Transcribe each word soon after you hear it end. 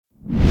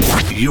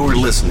You're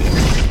listening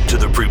to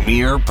the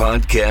Premier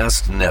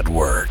Podcast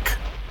Network.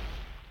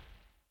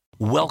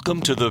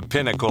 Welcome to the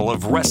pinnacle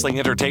of wrestling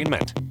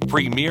entertainment,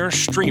 Premier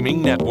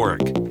Streaming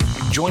Network.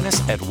 Join us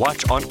at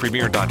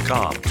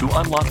watchonpremier.com to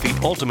unlock the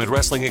ultimate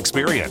wrestling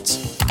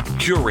experience.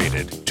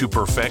 Curated to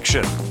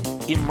perfection.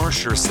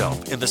 Immerse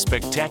yourself in the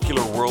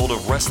spectacular world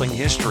of wrestling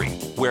history,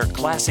 where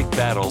classic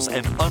battles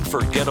and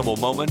unforgettable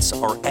moments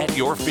are at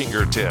your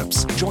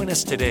fingertips. Join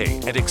us today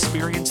and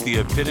experience the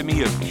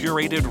epitome of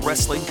curated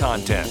wrestling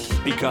content.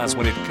 Because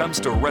when it comes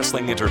to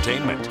wrestling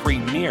entertainment,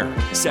 Premier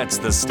sets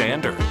the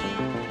standard.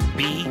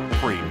 Be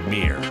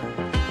Premier.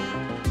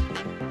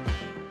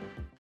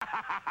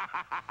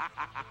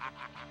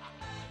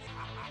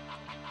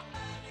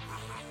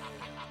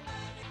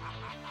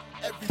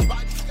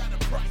 Everybody's got a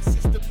price,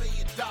 it's the $1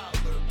 million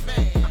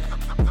man.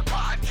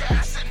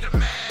 Podcast in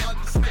demand.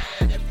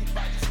 Understand,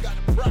 everybody's got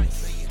a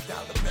price. $1 million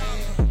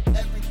man.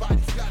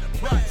 Everybody's got a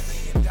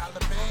price. $1 million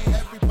man.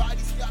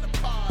 Everybody's got a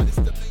pod, it's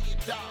the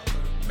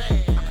 $1 million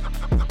man.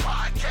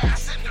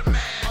 Podcast in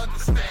demand.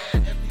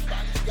 Understand,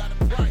 everybody's got a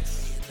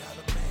price. $1 million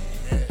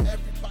man.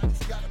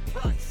 Everybody's got a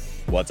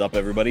price. What's up,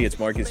 everybody? It's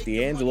Marcus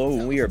D'Angelo,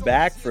 and we are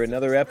back for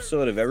another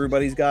episode of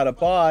Everybody's Got a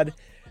Pod.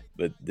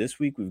 But this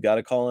week, we've got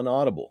to call an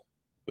audible.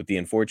 With the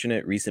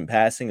unfortunate recent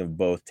passing of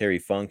both Terry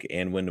Funk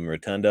and Wyndham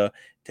Rotunda,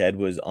 Ted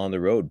was on the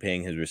road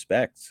paying his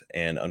respects,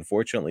 and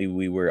unfortunately,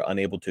 we were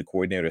unable to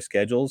coordinate our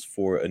schedules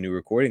for a new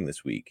recording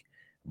this week.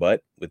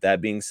 But with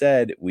that being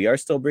said, we are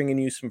still bringing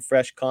you some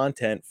fresh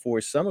content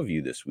for some of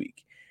you this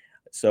week.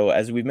 So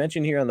as we've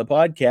mentioned here on the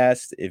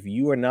podcast, if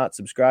you are not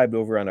subscribed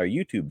over on our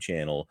YouTube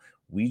channel,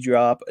 we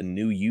drop a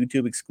new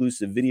YouTube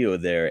exclusive video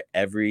there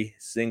every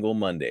single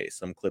Monday.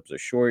 Some clips are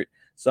short,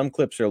 some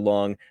clips are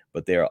long,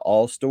 but they are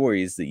all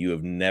stories that you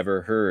have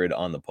never heard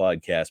on the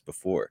podcast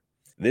before.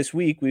 This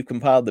week, we've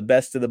compiled the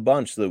best of the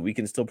bunch so that we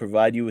can still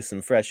provide you with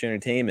some fresh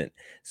entertainment.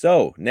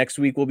 So next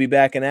week, we'll be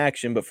back in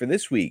action. But for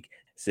this week,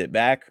 sit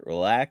back,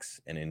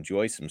 relax, and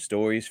enjoy some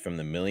stories from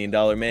the $1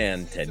 Million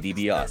Man, Ted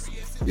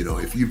DiBiase. You know,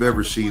 if you've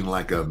ever seen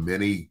like a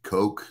mini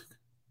Coke,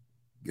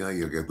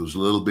 you got those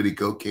little bitty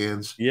Coke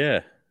cans.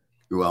 Yeah.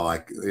 Well,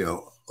 like,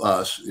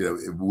 us,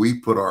 if we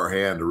put our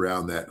hand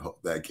around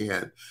that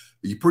can,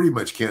 you pretty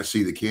much can't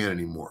see the can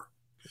anymore.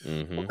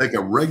 Mm-hmm. Take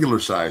a regular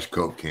sized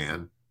Coke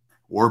can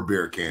or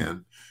beer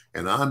can,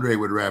 and Andre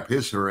would wrap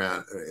his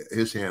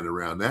hand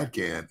around that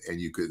can,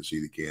 and you couldn't see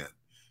the can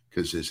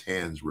because his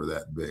hands were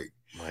that big.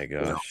 My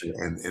gosh.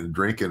 And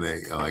drinking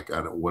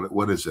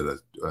what is it?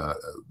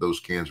 Those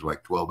cans are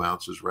like 12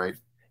 ounces, right?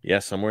 Yeah,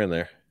 somewhere in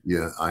there.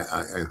 Yeah,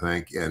 I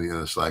think,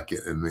 and it's like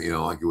it, and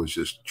like it was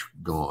just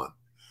gone.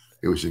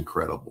 It was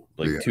incredible.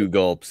 Like two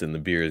gulps and the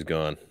beer is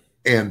gone.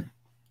 And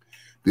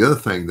the other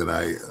thing that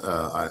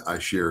I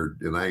shared,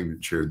 and I even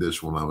shared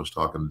this when I was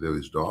talking to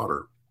his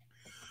daughter,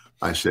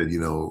 I said,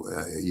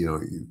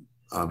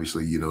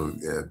 obviously,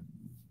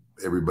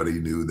 everybody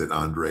knew that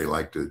Andre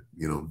liked to,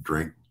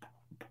 drink,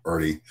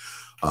 party,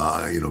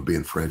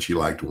 being French, he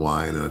liked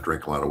wine, and I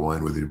drank a lot of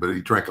wine with him, but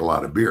he drank a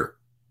lot of beer.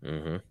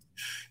 Mm-hmm.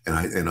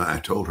 And I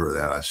told her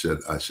that. I said,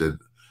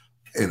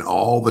 in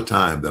all the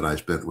time that I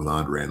spent with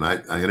Andre, and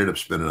I ended up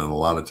spending a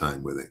lot of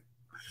time with him,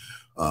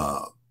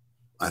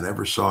 I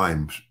never saw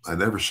him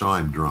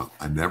drunk.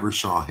 I never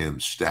saw him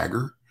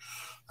stagger.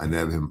 I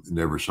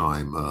never saw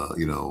him,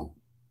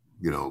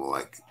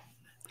 like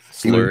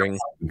slurring,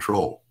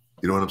 control.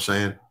 You know what I'm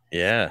saying?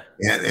 Yeah.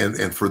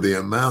 And for the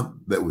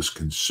amount that was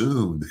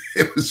consumed,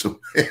 it was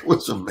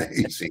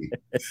amazing.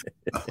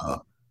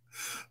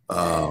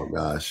 Oh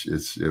gosh,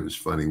 it was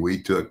funny.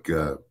 We took,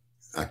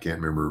 I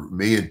can't remember.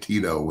 Me and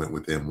Tito went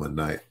with him one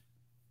night.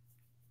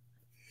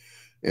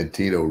 And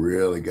Tito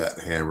really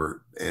got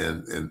hammered,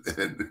 and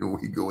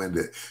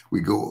we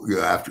go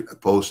after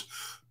post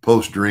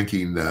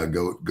drinking,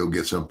 go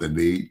get something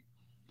to eat,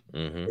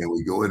 mm-hmm. and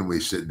we go in and we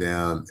sit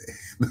down,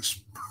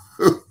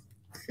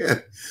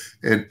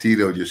 and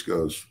Tito just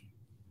goes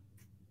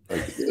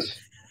like this,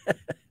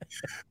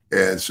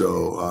 and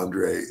so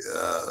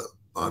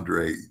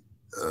Andre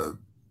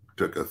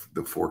took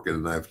the fork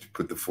and the knife,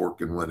 put the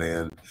fork in one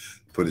hand,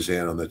 put his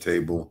hand on the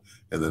table,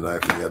 and the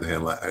knife in the other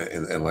hand,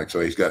 and like so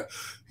he's got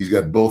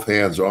both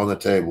hands on the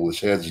table, his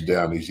head's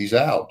down, he's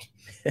out,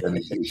 and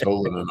he's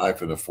holding a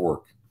knife and a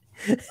fork.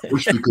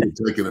 Wish we could have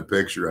taken a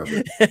picture of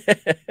it.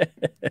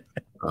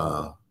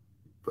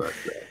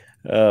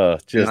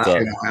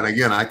 And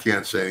again, I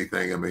can't say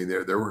anything. I mean,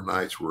 there were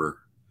nights where,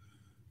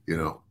 you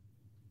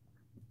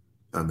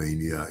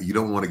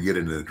don't want to get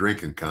into a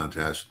drinking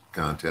contest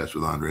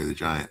with Andre the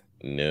Giant.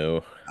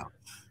 No.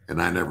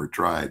 And I never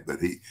tried, but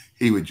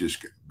he would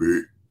just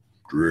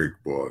drink,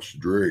 boss,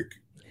 drink.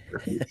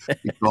 He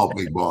called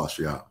me boss,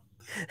 yeah.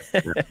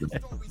 No,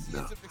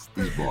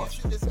 he's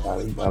boss. I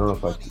don't know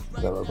if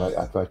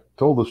I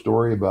told the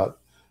story about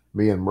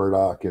me and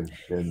Murdoch in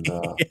New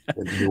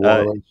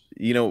Orleans.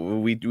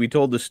 We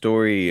told the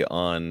story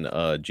on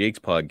Jake's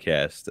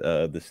podcast,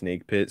 The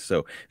Snake Pit.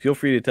 So feel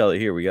free to tell it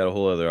here. We got a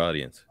whole other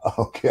audience.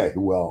 Okay,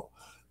 well,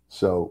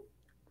 so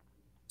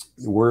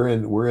we're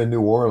in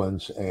New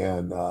Orleans,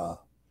 and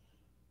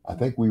I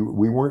think we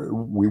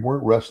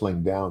weren't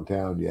wrestling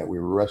downtown yet. We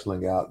were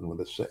wrestling out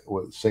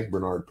with St.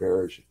 Bernard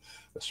Parish,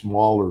 a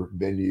smaller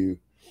venue.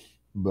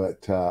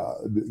 But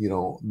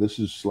this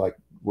is like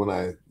when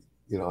I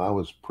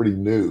was pretty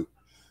new,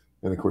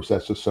 and of course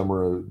that's the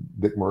summer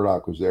Dick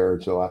Murdoch was there,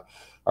 and so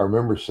I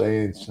remember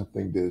saying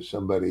something to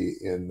somebody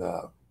in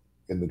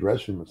the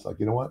dressing room. It's like,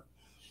 you know what?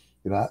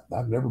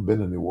 I've never been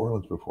to New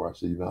Orleans before. I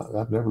said,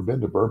 I've never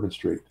been to Bourbon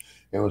Street.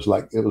 And it was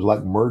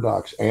like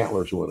Murdoch's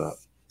antlers went up.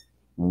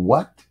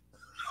 What?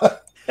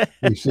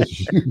 He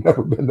says, you've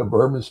never been to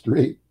Bourbon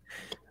Street?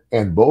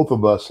 And both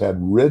of us had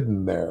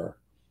ridden there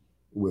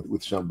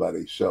with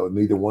somebody. So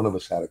neither one of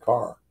us had a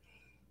car.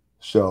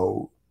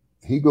 So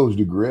he goes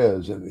to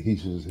Grizz and he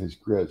says,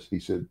 Grizz, he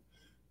said,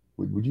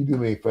 would you do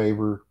me a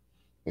favor?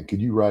 And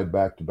could you ride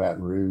back to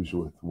Baton Rouge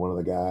with one of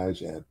the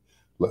guys and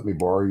let me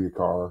borrow your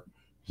car?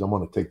 Because I'm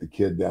going to take the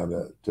kid down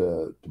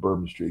to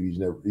Bourbon Street. He's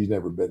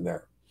never been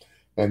there.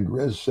 And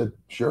Grizz said,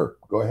 sure,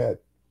 go ahead.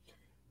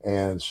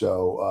 And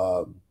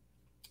so,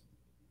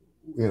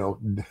 I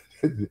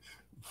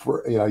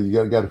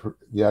got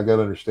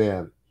to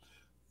understand,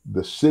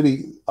 the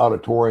city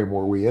auditorium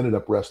where we ended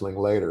up wrestling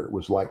later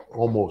was like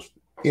almost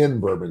in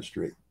Bourbon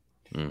Street.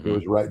 Mm-hmm. It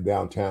was right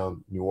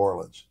downtown New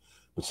Orleans,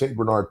 but St.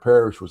 Bernard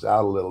Parish was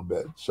out a little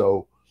bit.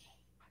 So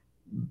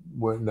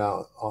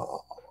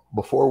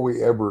before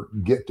we ever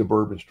get to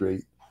Bourbon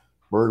Street,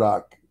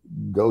 Murdoch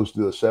goes to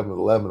the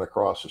 7-Eleven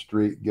across the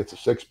street, gets a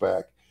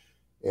 6-pack,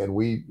 and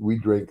we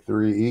drink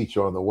 3 each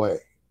on the way.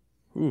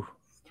 Ooh.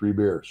 3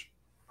 beers.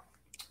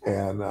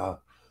 And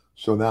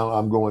so now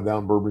I'm going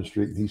down Bourbon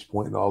Street, and he's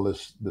pointing all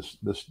this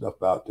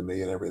stuff out to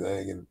me and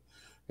everything. And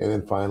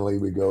then finally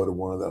we go to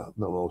one of the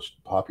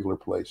most popular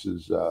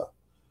places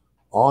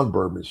on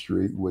Bourbon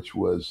Street, which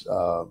was,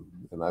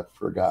 and I've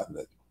forgotten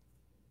it.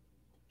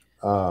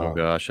 Oh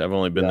gosh, I've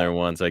only been there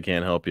once. I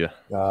can't help you.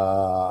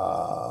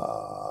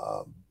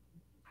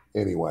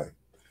 Anyway,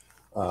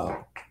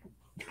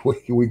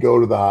 we go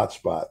to the hot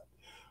spot,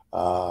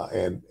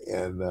 and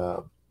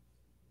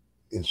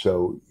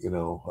so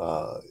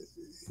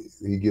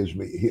he gives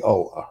me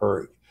a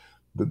hurricane.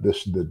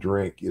 The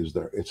drink is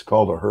there. It's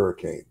called a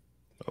hurricane.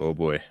 Oh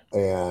boy!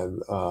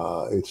 And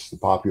it's the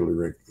popular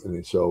drink,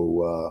 and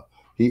so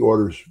he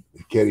orders.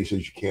 Kenny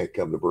says you can't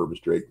come to Bourbon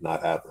Street and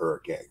not have a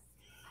hurricane.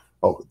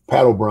 Oh,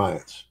 Pat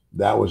O'Brien's.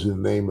 That was the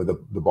name of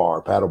the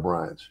bar, Pat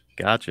O'Brien's.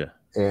 Gotcha.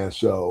 And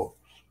so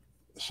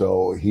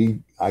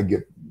I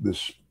get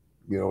this,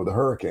 the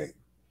hurricane,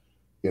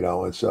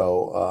 and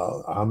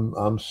so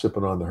I'm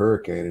sipping on the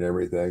hurricane and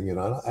everything, and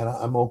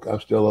I'm okay.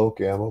 I'm still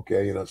okay. I'm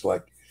okay. It's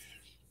like,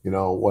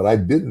 what I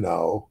didn't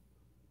know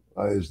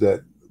is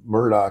that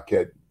Murdoch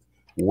had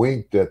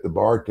winked at the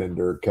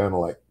bartender, kind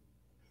of like,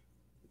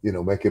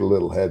 make it a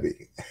little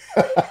heavy.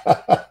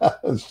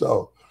 And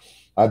so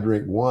I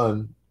drink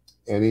one,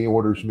 and he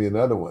orders me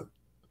another one.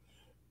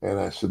 And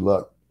I said,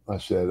 look,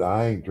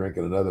 I ain't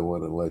drinking another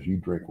one unless you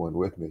drink one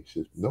with me. He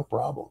says, no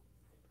problem.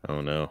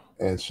 Oh, no.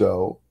 And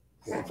so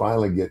I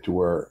finally get to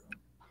where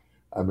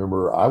I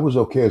remember I was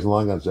okay as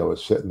long as I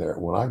was sitting there.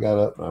 When I got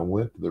up and I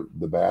went to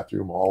the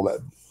bathroom, all that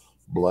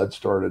blood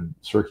started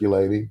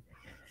circulating.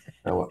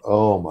 I went,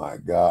 oh, my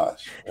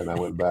gosh. And I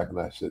went back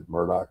and I said,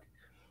 Murdoch,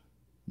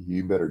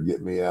 you better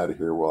get me out of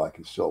here while I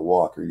can still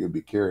walk, or you'll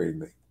be carrying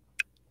me.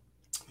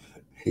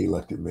 He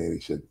looked at me and he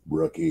said,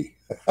 rookie.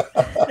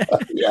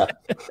 Yeah.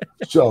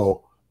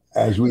 So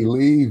as we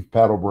leave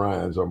Pat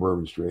O'Brien's on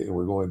Bourbon Street and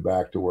we're going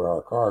back to where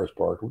our car is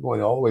parked, we're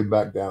going all the way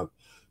back down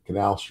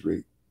Canal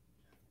Street.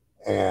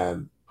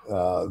 And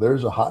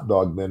there's a hot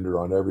dog vendor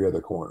on every other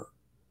corner.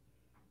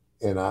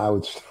 And I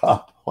would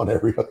stop on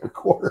every other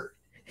corner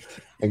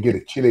and get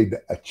a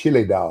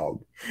chili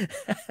dog.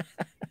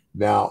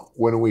 Now,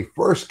 when we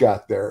first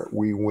got there,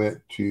 we went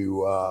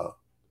to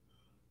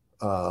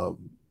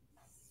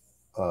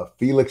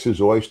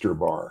Felix's Oyster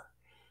Bar,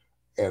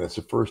 and it's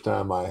the first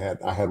time I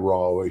had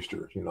raw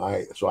oysters.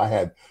 So I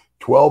had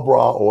 12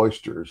 raw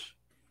oysters,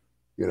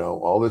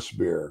 all this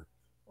beer,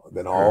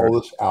 then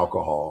all this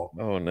alcohol.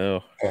 Oh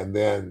no! And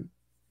then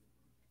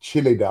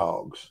chili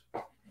dogs.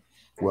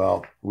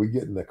 Well, we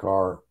get in the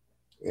car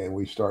and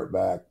we start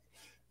back,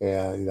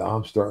 and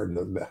I'm starting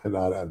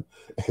to,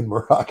 and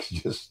Murdoch's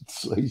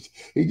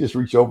he just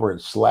reached over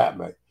and slapped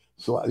me.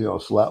 Slap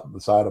the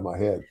side of my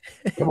head.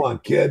 Come on,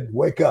 kid,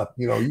 wake up.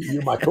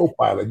 You're my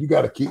co-pilot. You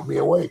got to keep me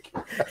awake.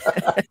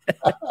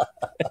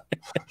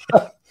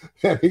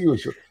 And he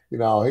was,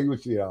 oh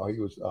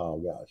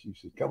gosh. He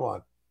said, come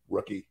on,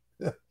 rookie.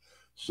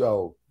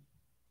 So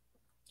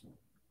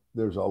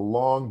there's a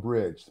long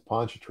bridge, the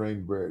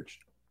Pontchartrain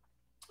Bridge.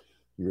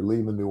 You're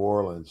leaving New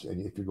Orleans,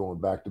 and if you're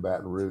going back to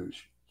Baton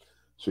Rouge,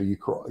 so you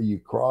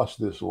cross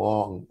this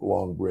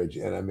long bridge,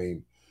 and I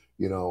mean,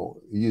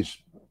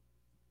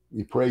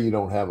 you pray you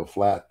don't have a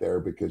flat there,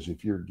 because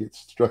if you get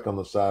struck on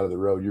the side of the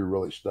road, you're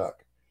really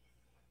stuck.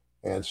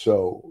 And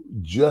so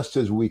just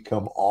as we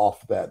come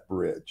off that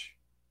bridge,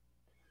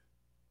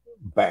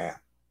 bam,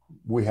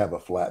 we have a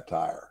flat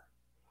tire.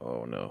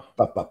 Oh, no.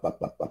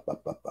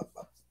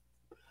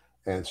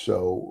 And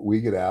so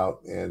we get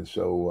out. And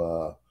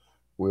so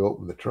we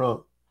open the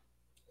trunk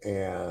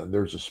and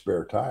there's a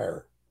spare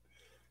tire,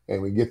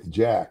 and we get the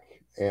jack.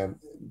 And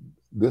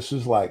this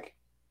is like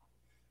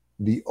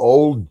the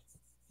old,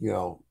 I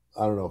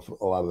don't know if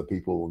a lot of the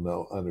people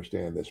will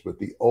understand this, but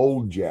the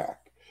old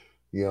jack,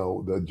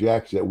 the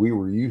jacks that we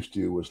were used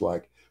to was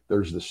like,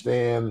 there's the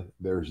stand,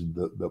 there's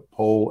the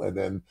pole, and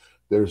then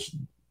there's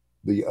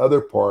the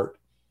other part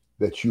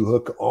that you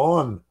hook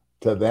on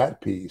to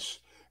that piece,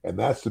 and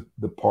that's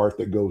the part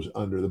that goes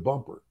under the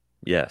bumper.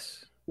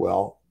 Yes.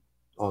 Well,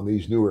 on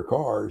these newer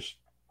cars,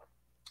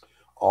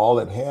 all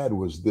it had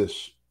was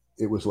this.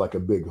 It was like a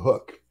big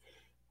hook,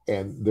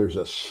 and there's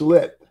a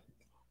slit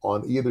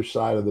on either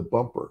side of the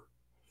bumper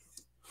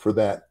for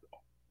that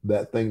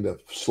thing to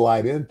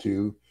slide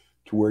into,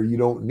 to where you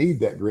don't need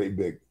that great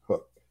big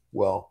hook.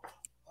 Well,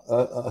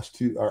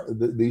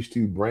 these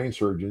two brain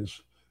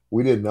surgeons,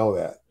 we didn't know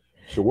that.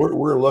 So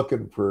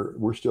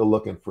we're still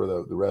looking for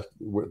the rest.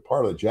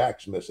 Part of the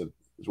jack's missing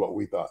is what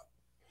we thought.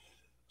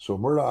 So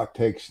Murdoch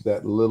takes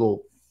that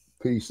little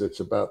piece that's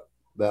about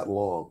that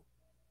long.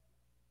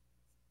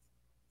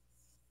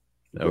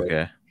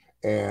 Okay.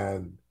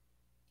 And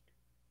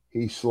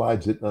he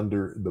slides it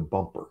under the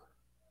bumper.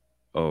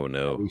 Oh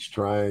no. He's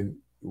trying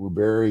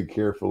very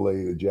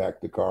carefully to jack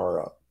the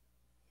car up.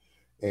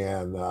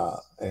 And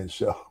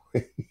so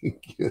he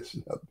gets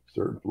up a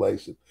certain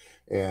place,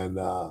 and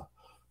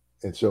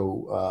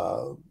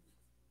so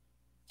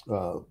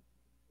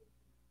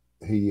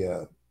he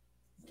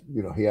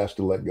has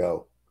to let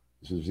go.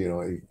 He says,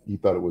 he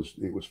thought it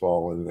was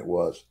falling, and it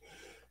was.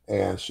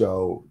 And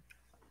so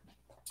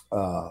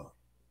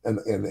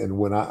and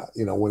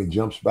when he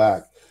jumps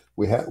back,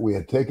 we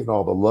had taken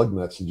all the lug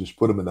nuts and just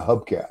put them in the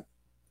hubcap.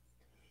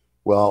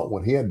 Well,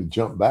 when he had to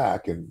jump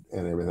back and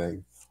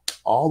everything,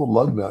 all the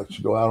lug nuts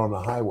go out on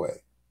the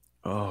highway.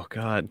 Oh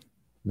God.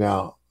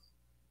 Now,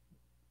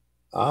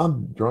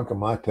 I'm drunk on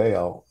my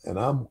tail, and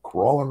I'm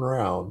crawling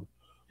around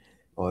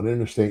on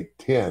Interstate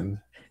 10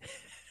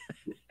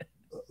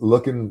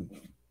 looking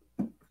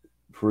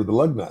for the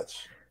lug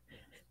nuts.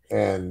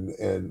 And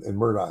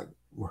Murdoch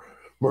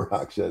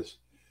says,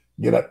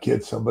 "Get up,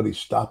 kid, somebody's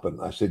stopping."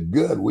 I said,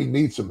 "Good, we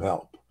need some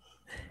help."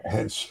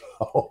 And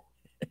so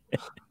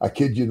I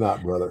kid you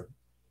not, brother,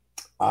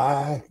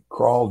 I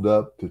crawled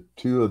up to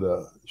two of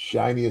the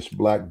shiniest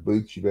black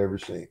boots you've ever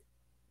seen.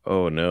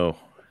 Oh no.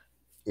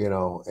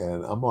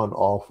 And I'm on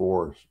all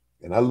fours,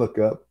 and I look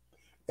up,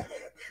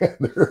 and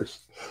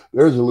there's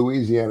a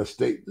Louisiana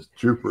State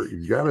trooper.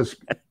 He's got his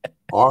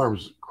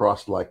arms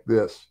crossed like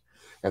this,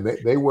 and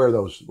they wear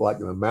those like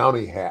the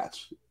Mountie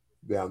hats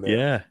down there.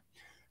 Yeah.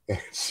 And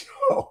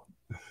so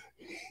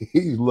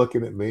he's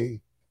looking at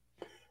me,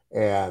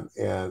 and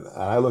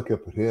I look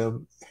up at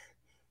him,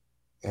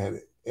 and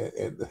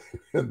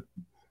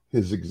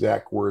his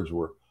exact words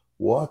were,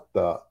 "What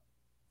the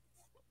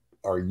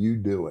are you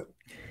doing?"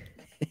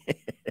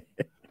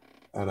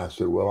 And I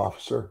said, "Well,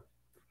 officer,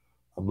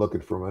 I'm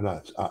looking for my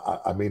nuts.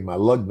 I mean, my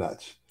lug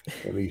nuts."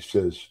 And he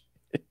says,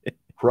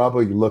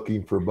 "Probably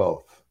looking for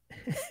both."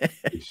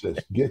 He says,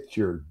 "Get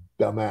your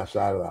dumb ass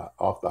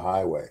off the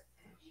highway."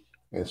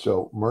 And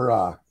so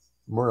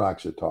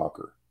Murdoch's a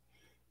talker,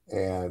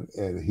 and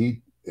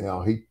he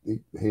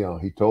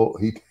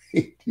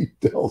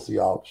tells the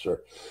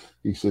officer,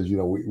 he says,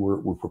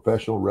 we're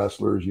professional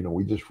wrestlers.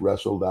 We just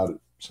wrestled out at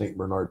St.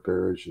 Bernard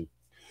Parish, and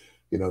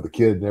the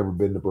kid had never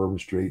been to Bourbon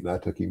Street, and I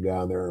took him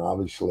down there, and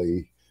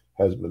obviously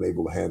hasn't been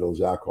able to handle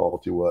his alcohol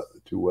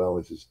too well.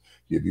 He says,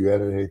 "Have you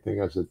had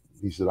anything?"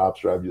 He said,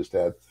 "Officer, I've just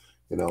had,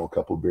 a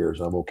couple of beers.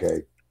 I'm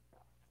okay."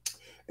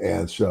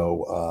 And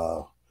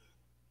so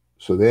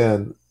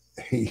then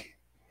he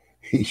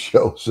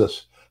shows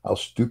us how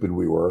stupid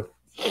we were.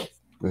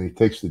 And he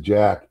takes the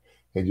jack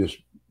and just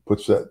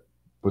puts that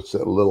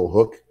little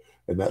hook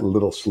and that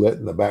little slit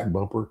in the back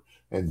bumper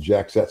and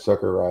jacks that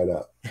sucker right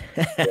up.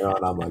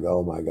 And I'm like,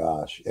 oh my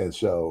gosh. And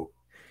so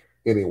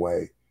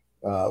anyway,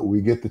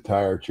 we get the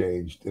tire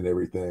changed and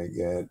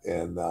everything.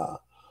 And the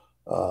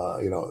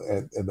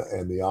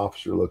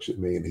officer looks at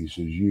me and he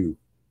says, "You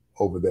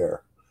over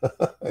there,"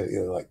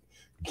 like,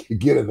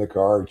 "Get in the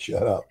car and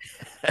shut up."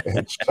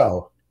 And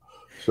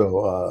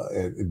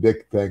and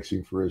Dick thanks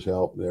him for his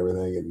help and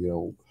everything.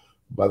 And,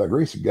 by the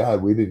grace of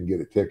God, we didn't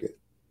get a ticket.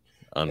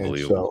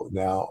 Unbelievable. And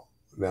so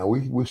now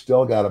we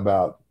still got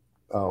about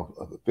a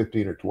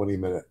 15 or 20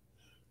 minute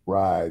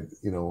ride,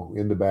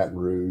 into Baton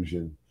Rouge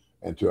and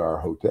to our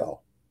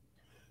hotel.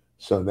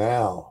 So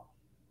now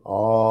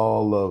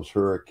all those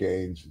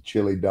hurricanes and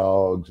chili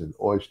dogs and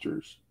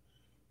oysters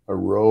are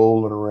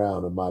rolling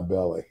around in my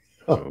belly.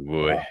 Oh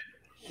boy.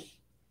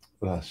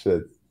 And I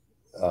said,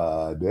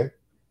 "Dick,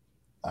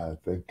 I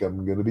think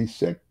I'm going to be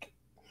sick."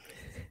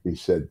 He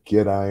said,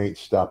 "Kid, I ain't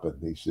stopping."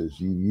 He says,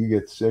 you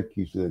get sick,"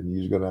 he said,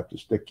 "you're going to have to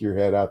stick your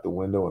head out the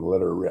window and let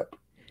her rip."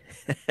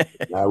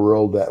 And I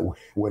rolled that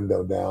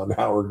window down.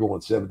 Now we're going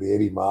 70,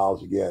 80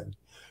 miles again.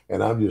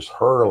 And I'm just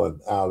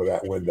hurling out of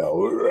that window.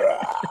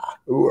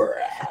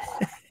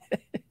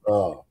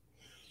 Oh.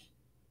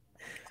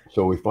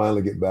 So we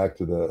finally get back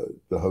to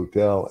the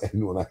hotel.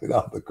 And when I get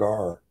out of the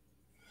car,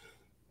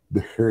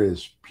 there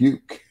is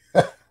puke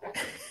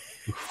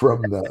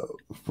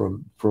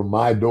from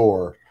my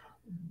door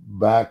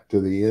back to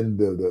the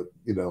end of the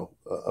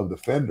of the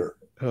fender.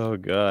 Oh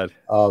God.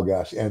 Oh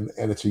gosh, and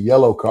it's a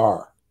yellow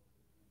car.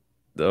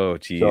 Oh So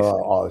geez.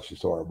 it's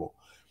just horrible,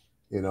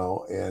 and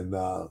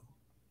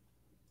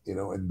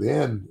and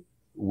then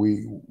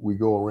we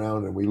go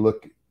around and we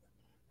look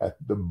at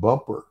the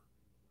bumper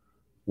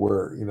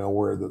where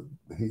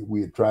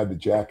we had tried to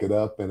jack it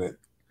up, and it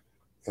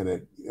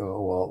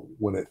well,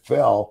 when it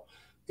fell,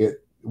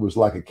 it was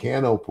like a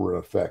can opener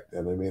effect,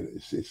 and I mean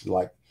it's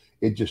like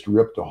it just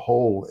ripped a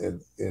hole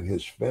in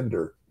his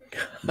fender.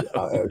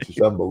 It's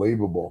just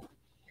unbelievable.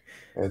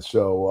 And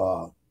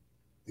so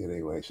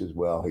anyway, he says,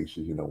 well,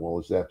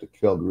 we'll just have to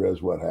tell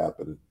Grizz what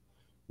happened, and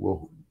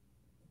we'll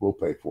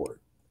pay for it.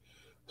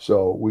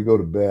 So we go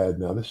to bed.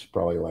 Now this is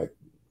probably like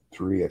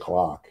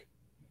 3:00,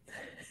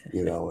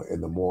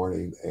 in the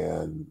morning,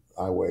 and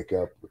I wake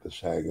up with this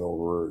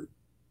hangover.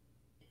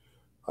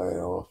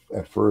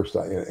 At first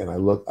I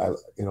look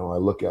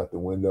out the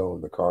window,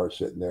 and the car's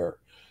sitting there,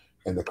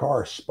 and the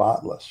car is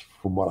spotless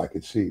from what I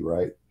could see,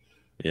 right?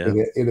 Yeah.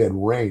 It had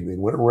rained,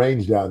 and when it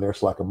rains down there,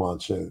 it's like a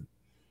monsoon.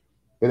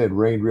 It had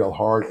rained real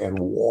hard and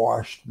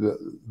washed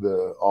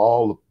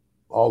all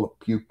the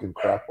puke and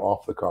crap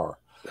off the car.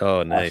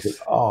 Oh, I nice. said,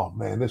 "Oh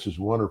man, this is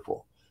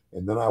wonderful."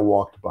 And then I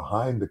walked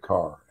behind the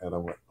car, and I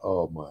went,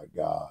 "Oh my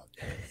God!"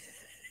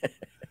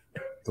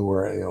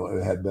 Where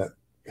it had that.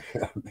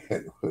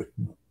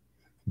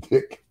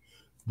 Dick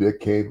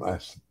came. I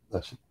said,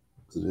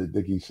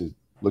 Dick. He says,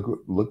 "Look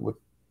what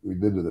we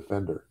did to the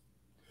fender."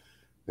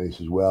 And he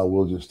says, "Well,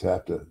 we'll just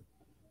have to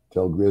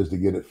tell Grizz to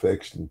get it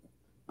fixed and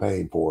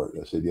paying for it."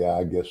 I said, "Yeah,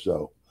 I guess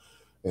so."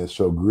 And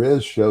so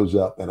Grizz shows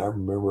up, and I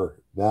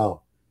remember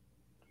now,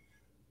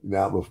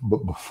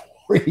 but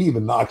before he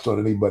even knocks on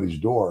anybody's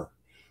door,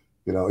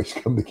 he's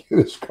come to get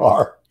his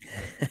car,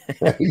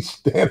 and he's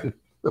standing in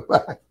the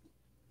back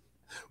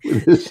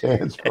with his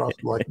hands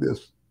crossed like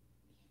this,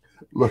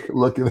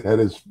 looking at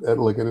his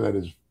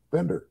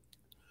fender.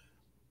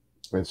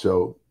 And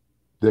so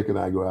Dick and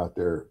I go out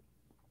there,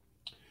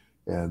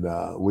 and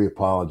we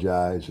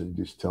apologize and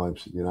just tell him,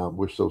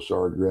 we're so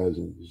sorry, Grizz,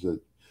 and he said,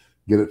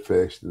 get it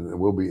fixed, and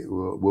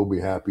we'll be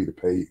happy to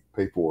pay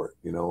for it,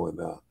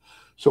 And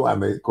so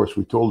of course,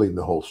 we told him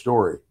the whole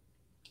story,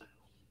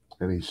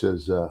 and he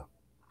says,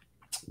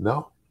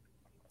 "No,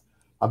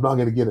 I'm not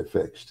going to get it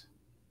fixed."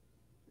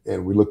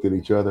 And we looked at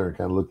each other and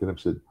kind of looked at him and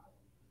said,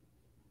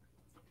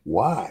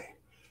 "Why?"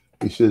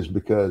 He says,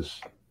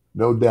 "Because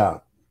no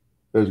doubt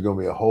there's going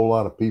to be a whole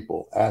lot of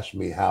people ask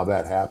me how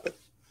that happened.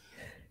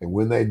 And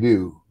when they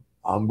do,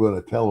 I'm going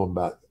to tell them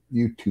about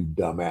you two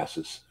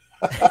dumbasses."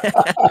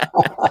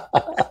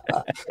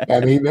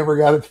 And he never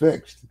got it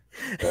fixed.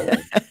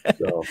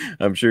 So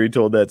I'm sure he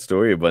told that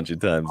story a bunch of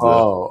times,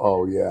 though.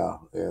 Oh yeah.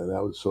 And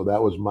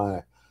that was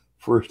my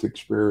first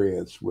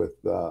experience with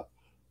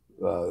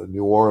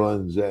New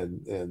Orleans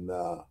and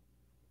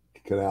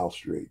Canal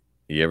Street.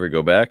 You ever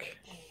go back?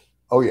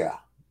 Oh yeah.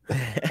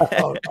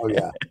 oh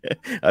yeah.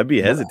 I'd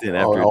be hesitant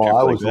after a trip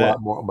I like was that. I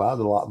was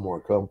a lot more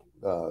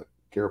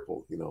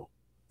careful,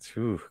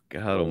 Ooh,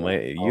 God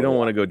almighty. You don't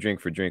want to go drink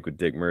for drink with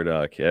Dick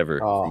Murdoch ever,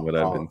 from what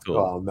I've been told.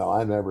 Oh, no,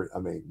 I never. I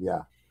mean,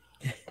 yeah.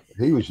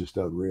 He was just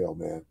unreal,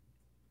 man.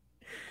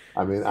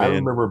 I mean, I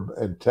remember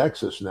in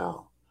Texas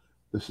now,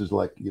 this is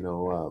like,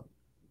 the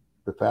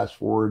fast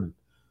forward,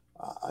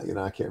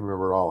 I can't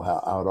remember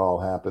how it all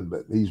happened,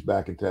 but he's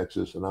back in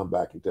Texas and I'm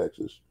back in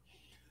Texas,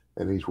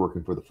 and he's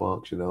working for the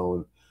Funks, and,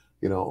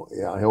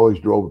 I always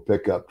drove a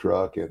pickup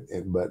truck,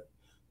 but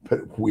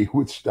we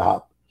would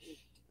stop.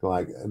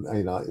 Like,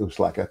 it was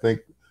like, I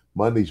think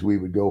Mondays we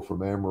would go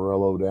from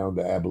Amarillo down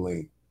to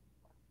Abilene.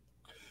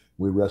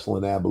 We wrestle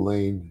in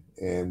Abilene,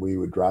 and we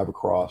would drive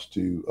across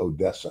to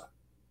Odessa,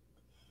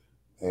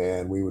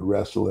 and we would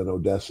wrestle in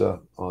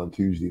Odessa on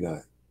Tuesday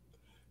night.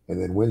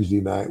 And then Wednesday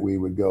night we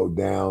would go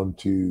down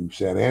to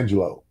San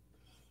Angelo,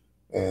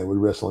 and we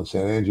wrestle in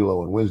San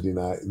Angelo on Wednesday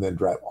night, and then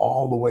drive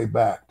all the way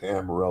back to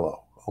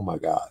Amarillo. Oh my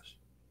gosh.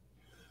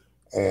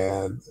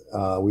 And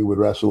we would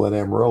wrestle in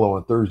Amarillo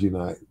on Thursday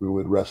night. We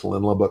would wrestle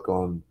in Lubbock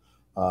on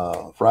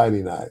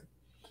Friday night.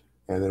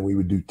 And then we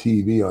would do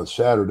TV on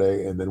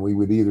Saturday. And then we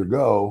would either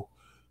go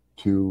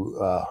to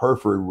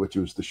Hereford, which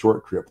was the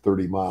short trip,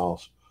 30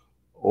 miles,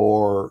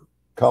 or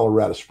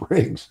Colorado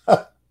Springs.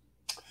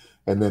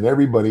 And then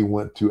everybody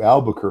went to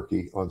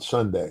Albuquerque on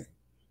Sunday.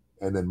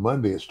 And then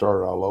Monday it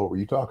started all over.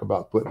 You talk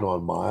about putting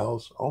on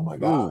miles. Oh, my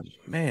gosh.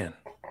 Ooh, man.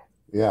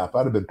 Yeah, if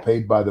I'd have been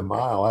paid by the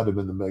mile, I'd have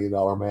been the $1 million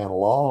man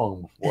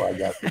long before I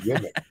got the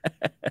gimmick.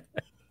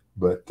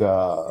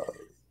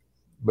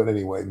 But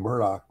anyway,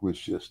 Murdoch was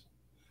just,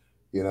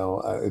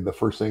 the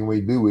first thing we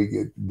do,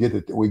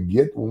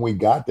 when we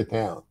got to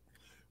town,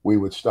 we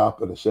would stop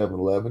at a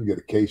 7-Eleven, get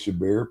a case of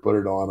beer, put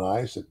it on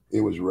ice, and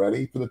it was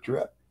ready for the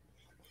trip.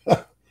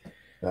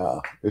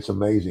 It's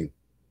amazing.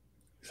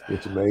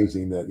 It's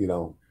amazing that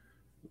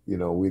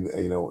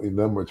in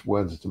numerous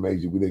ones, it's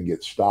amazing we didn't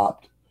get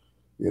stopped.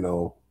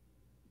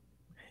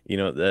 You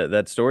know,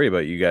 that story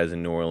about you guys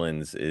in New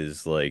Orleans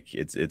is like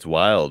it's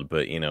wild,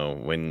 but you know,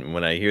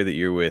 when I hear that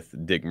you're with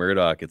Dick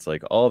Murdoch, it's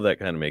like all of that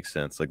kind of makes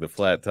sense. Like the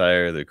flat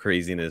tire, the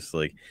craziness,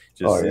 like Oh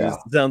just it yeah,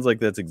 just sounds like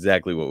that's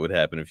exactly what would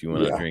happen if you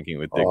went out yeah. drinking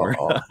with Dick Oh,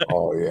 Murdoch.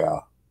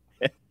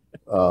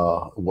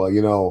 yeah.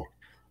 Well,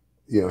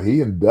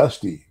 he and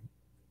Dusty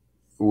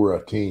were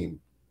a team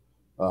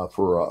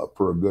for a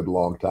good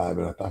long time,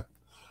 and I'm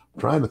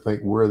trying to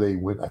think where they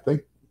went. I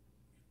think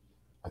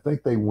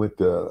they went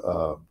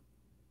to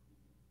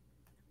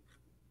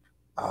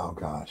oh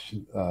gosh,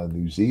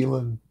 New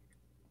Zealand.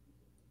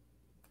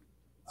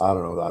 I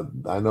don't know.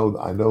 I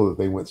know that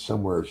they went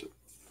somewhere,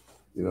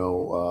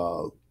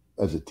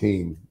 as a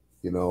team,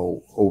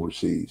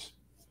 overseas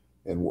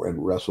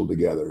and wrestled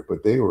together.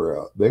 But they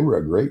were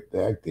a great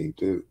tag team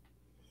too.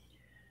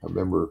 I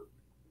remember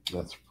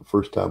that's the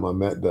first time I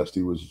met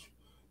Dusty was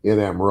in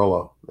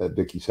Amarillo at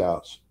Dickie's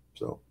house.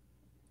 So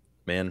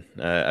Man,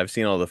 I've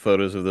seen all the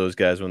photos of those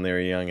guys when they were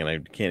young, and I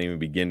can't even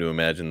begin to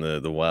imagine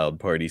the wild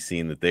party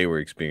scene that they were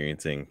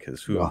experiencing.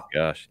 Because, yeah,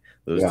 gosh,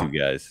 those yeah, two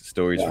guys,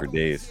 stories yeah, for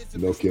days.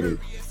 no kidding.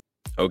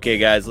 Okay,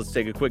 guys, let's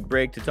take a quick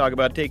break to talk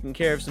about taking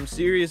care of some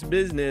serious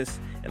business.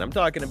 And I'm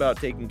talking about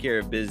taking care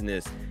of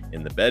business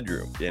in the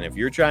bedroom. And if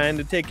you're trying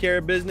to take care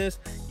of business,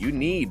 you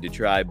need to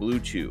try Blue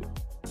Chew.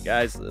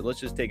 Guys, let's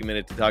just take a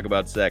minute to talk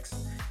about sex.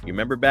 You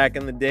remember back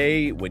in the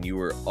day when you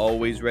were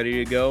always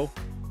ready to go?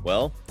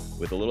 Well,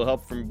 with a little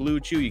help from Blue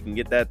Chew, you can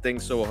get that thing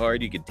so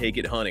hard you can take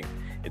it hunting.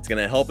 It's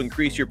going to help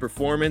increase your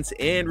performance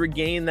and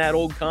regain that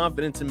old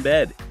confidence in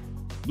bed.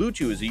 Blue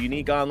Chew is a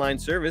unique online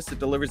service that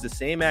delivers the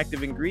same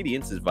active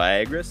ingredients as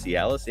Viagra,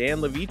 Cialis,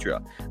 and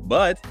Levitra,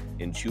 but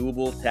in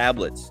chewable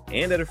tablets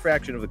and at a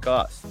fraction of the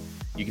cost.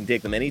 You can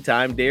take them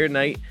anytime, day or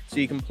night, so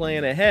you can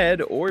plan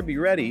ahead or be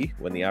ready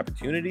when the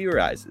opportunity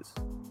arises.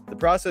 The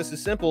process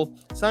is simple.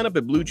 Sign up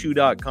at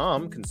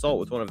BlueChew.com, consult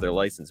with one of their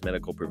licensed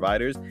medical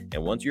providers,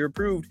 and once you're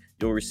approved,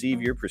 you'll receive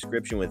your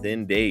prescription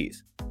within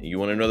days. And you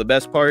want to know the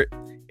best part?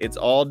 It's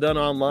all done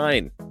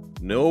online.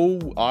 No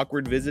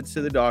awkward visits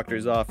to the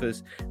doctor's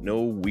office,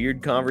 no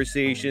weird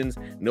conversations,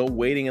 no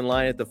waiting in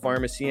line at the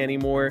pharmacy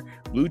anymore.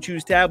 Blue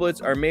Chew's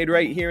tablets are made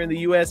right here in the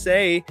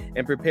USA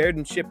and prepared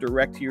and shipped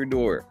direct to your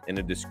door in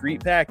a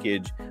discreet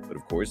package, but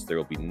of course there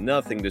will be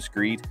nothing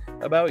discreet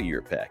about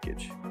your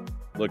package.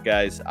 Look,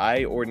 guys,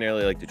 I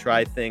ordinarily like to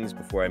try things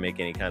before I make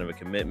any kind of a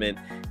commitment,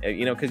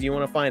 because you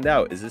want to find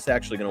out, is this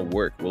actually going to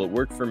work? Will it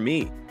work for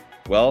me?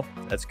 Well,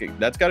 that's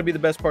got to be the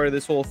best part of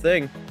this whole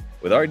thing.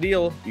 With our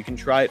deal, you can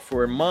try it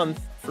for a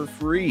month for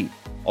free.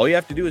 All you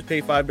have to do is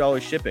pay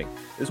 $5 shipping.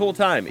 This whole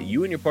time,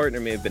 you and your partner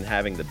may have been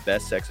having the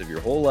best sex of your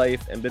whole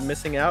life and been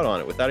missing out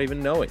on it without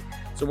even knowing.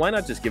 So why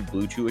not just give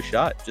Blue Chew a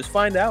shot? Just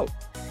find out.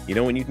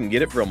 When you can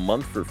get it for a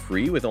month for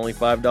free with only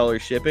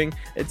 $5 shipping,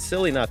 it's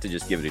silly not to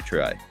just give it a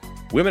try.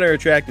 Women are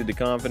attracted to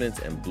confidence,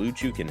 and Blue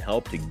Chew can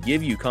help to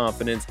give you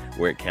confidence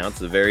where it counts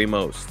the very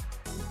most.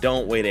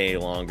 Don't wait any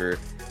longer.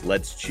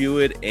 Let's chew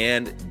it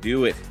and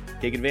do it.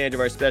 Take advantage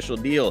of our special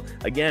deal.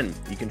 Again,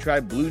 you can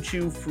try Blue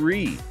Chew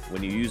free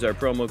when you use our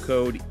promo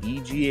code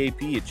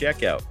EGAP at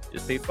checkout.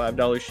 Just pay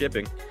 $5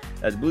 shipping.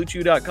 That's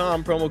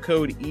BlueChew.com, promo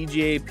code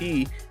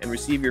EGAP, and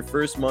receive your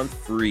first month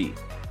free.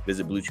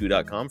 Visit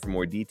BlueChew.com for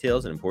more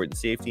details and important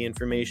safety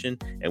information.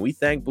 And we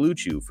thank Blue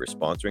Chew for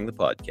sponsoring the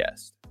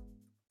podcast.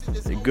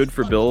 Good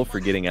for Bill for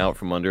getting out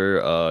from under,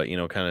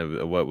 kind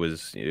of what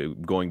was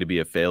going to be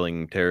a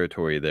failing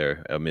territory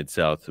there,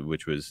 Mid-South,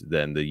 which was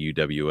then the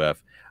UWF.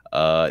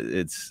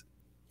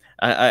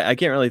 I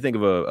can't really think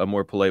of a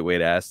more polite way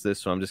to ask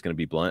this, so I'm just going to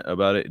be blunt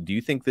about it. Do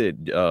you think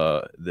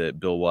that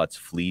Bill Watts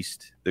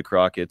fleeced the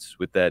Crockett's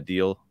with that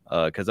deal?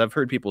 Because I've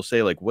heard people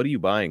say, like, what are you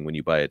buying when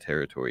you buy a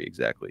territory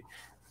exactly?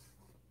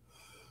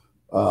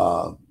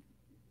 Yeah,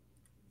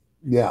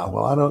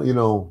 well, I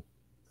don't,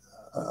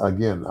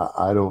 again,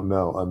 I don't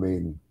know. I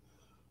mean,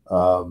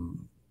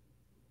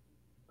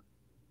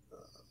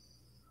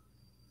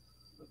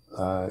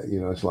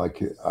 it's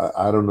like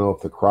I don't know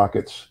if the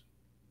Crockett's,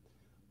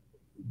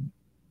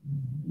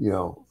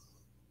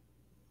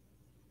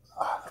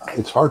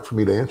 it's hard for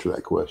me to answer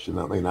that question.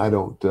 I mean, I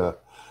don't.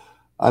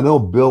 I know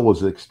Bill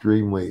was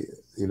extremely,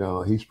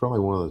 he's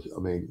probably one of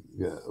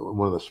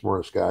the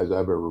smartest guys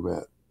I've ever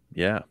met.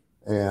 Yeah,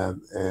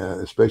 and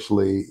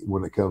especially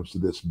when it comes to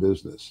this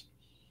business.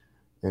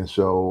 And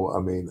so, I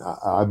mean,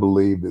 I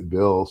believe that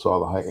Bill saw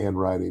the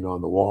handwriting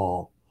on the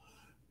wall,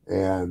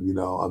 and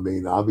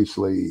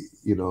obviously,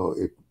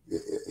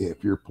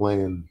 if you're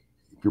playing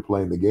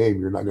the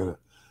game, you're not gonna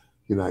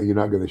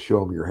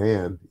show him your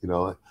hand.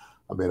 I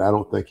mean, I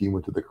don't think he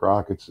went to the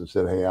Crockett's and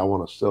said, "Hey, I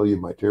want to sell you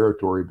my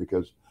territory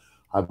because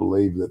I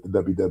believe that the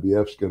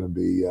WWF's going to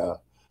be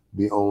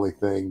the only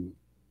thing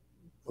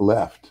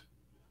left,"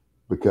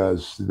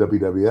 because the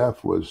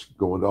WWF was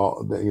going to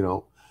all,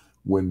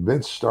 when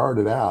Vince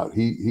started out,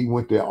 he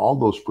went to all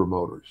those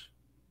promoters.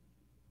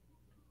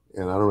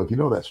 And I don't know if you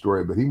know that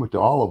story, but he went to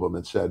all of them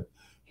and said,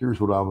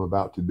 "Here's what I'm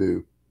about to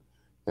do."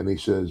 And he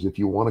says, "If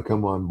you want to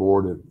come on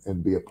board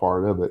and be a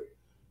part of it,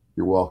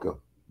 you're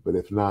welcome. But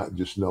if not,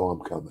 just know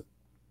I'm coming."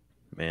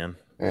 Man.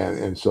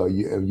 and so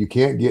you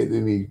can't get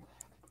any,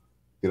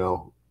 you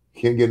know,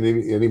 can't get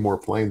any more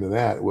plain than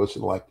that. It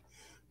wasn't like,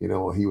 you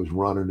know, he was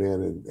running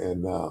in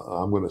and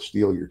I'm going to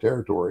steal your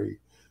territory.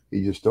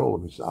 He just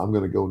told him, he said, I'm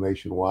going to go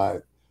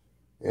nationwide.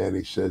 And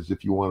he says,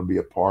 if you want to be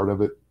a part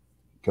of it,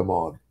 come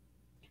on.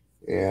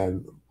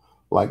 And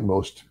like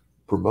most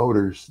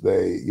promoters,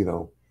 they, you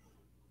know,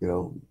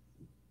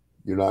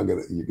 you're not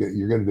going to,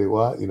 you're going to do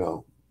what, you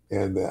know,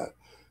 and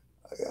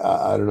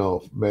I don't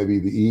know if maybe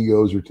the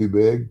egos are too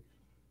big.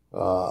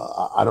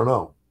 I don't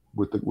know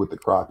with the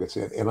Crockett's.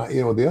 And I,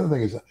 you know, the other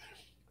thing is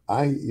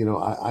I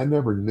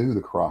never knew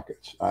the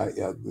Crockett's.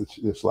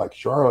 It's like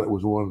Charlotte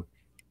was one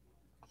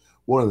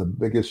of the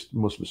biggest,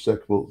 most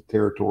respectable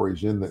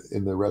territories in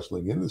the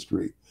wrestling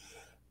industry,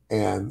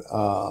 and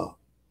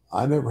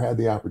I never had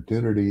the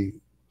opportunity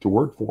to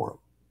work for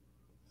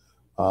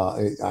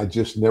them. I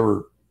just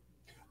never.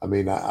 I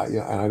mean,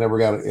 I never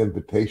got an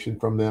invitation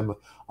from them.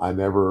 I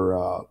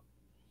never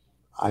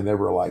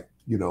like,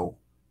 you know,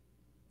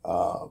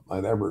 I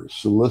never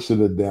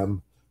solicited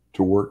them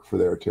to work for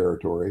their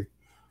territory.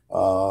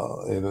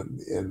 And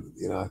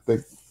you know, I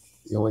think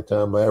the only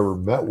time I ever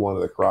met one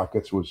of the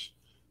Crockett's was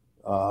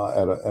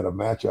at a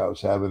match I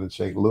was having in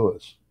St.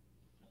 Louis,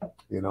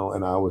 you know,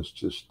 and I was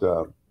just,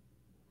 I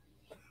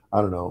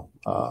don't know,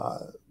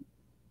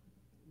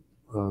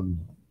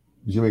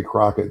 Jimmy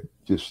Crockett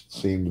just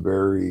seemed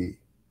very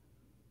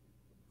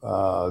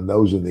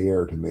nose in the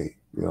air to me,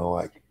 you know,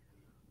 like,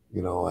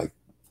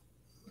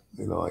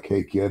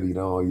 hey kid, you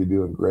know, you're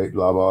doing great,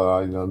 blah, blah, blah,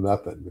 you know,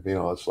 nothing, you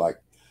know, it's like,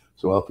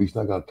 so well, if he's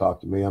not going to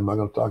talk to me, I'm not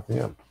going to talk to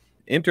him.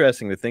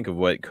 Interesting to think of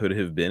what could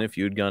have been if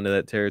you had gone to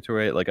that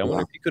territory. Like, I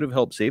wonder if you could have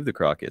helped save the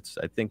Crockett's.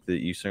 I think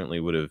that you certainly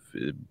would have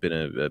been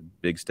a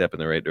big step in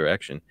the right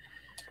direction.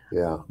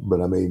 Yeah,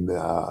 but I mean,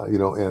 you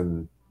know,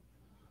 and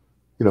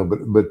you know,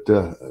 but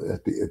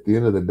at the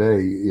end of the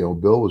day, you know,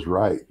 Bill was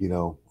right, you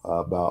know,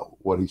 about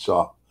what he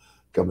saw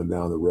coming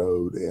down the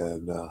road,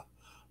 and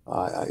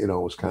I you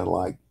know, it was kind of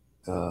like,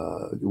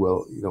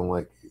 well, you know,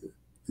 like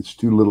it's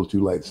too little,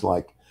 too late. It's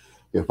like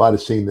if I'd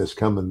have seen this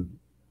coming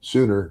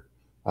sooner,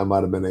 I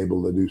might have been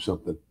able to do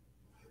something,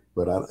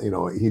 but you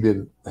know, he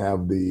didn't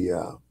have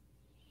the,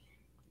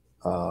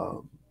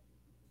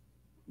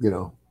 you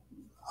know,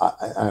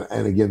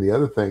 and again, the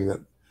other thing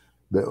that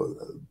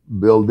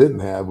Bill didn't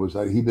have was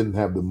that he didn't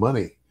have the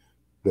money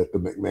that the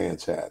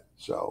McMahons had.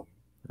 So,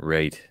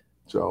 right.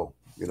 So,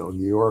 you know,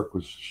 New York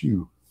was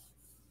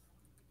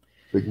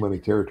big money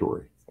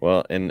territory.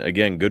 Well, and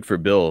again, good for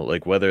Bill.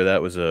 Like, whether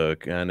that was a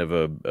kind of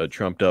a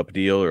trumped up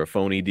deal or a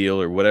phony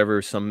deal or whatever,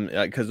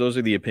 because those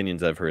are the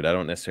opinions I've heard. I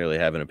don't necessarily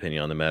have an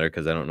opinion on the matter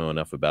because I don't know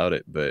enough about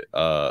it. But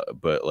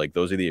like,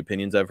 those are the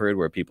opinions I've heard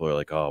where people are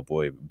like, oh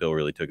boy, Bill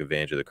really took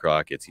advantage of the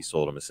Crockett's. He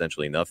sold them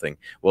essentially nothing.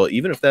 Well,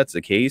 even if that's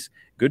the case,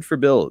 good for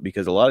Bill,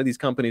 because a lot of these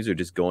companies are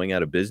just going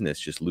out of business,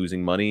 just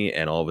losing money,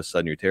 and all of a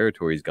sudden your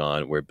territory's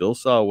gone. Where Bill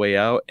saw a way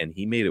out and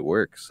he made it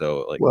work.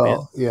 So, like,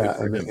 well, man, yeah,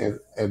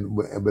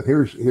 but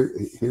here's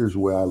the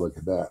way I look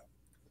at that.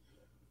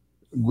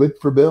 Good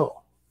for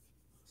Bill.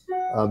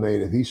 I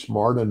mean, if he's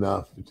smart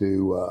enough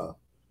to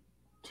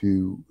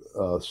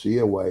see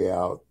a way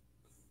out,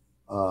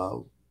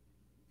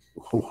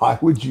 why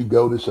would you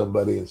go to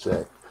somebody and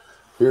say,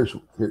 here's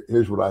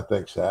what I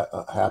think's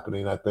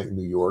happening. I think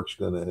New York's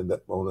going to end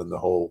up owning the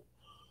whole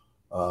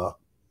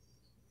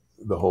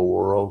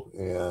world,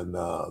 and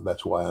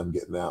that's why I'm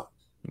getting out.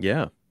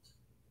 Yeah.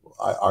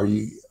 Are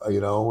you?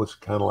 You know, it's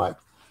kind of like,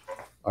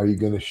 are you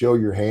going to show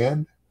your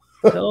hand?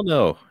 Hell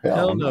no.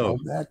 Hell no.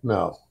 Heck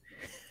no.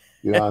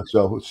 You know,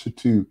 so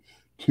to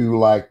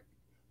like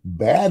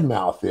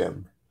badmouth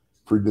him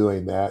for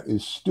doing that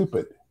is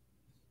stupid.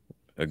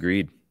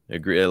 Agreed.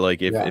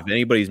 Like, if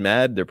anybody's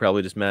mad, they're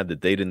probably just mad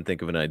that they didn't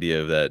think of an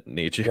idea of that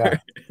nature.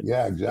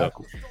 Yeah,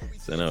 exactly.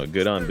 So no,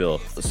 good on Bill.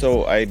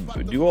 So I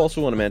do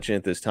also want to mention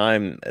at this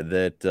time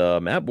that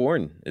Matt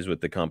Bourne is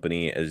with the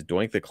company as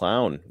Doink the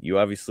Clown. You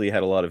obviously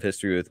had a lot of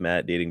history with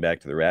Matt dating back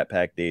to the Rat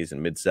Pack days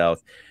in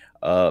Mid-South.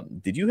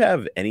 Did you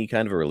have any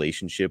kind of a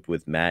relationship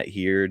with Matt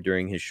here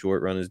during his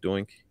short run as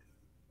Doink?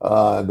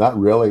 Not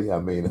really. I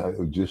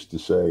mean, just to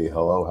say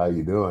hello, how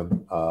you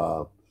doing?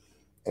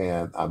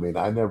 And I mean,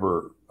 I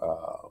never,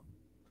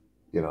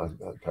 you know,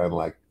 kind of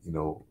like, you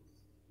know,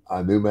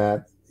 I knew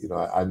Matt, you know,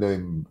 I knew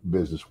him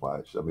business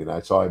wise. I mean,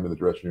 I saw him in the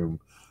dressing room.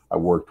 I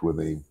worked with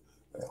him,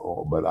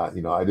 but I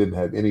didn't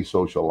have any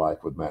social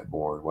life with Matt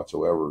Bourne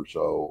whatsoever.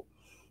 So,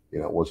 you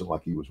know, it wasn't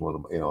like he was one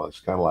of my, you know, it's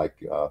kind of like,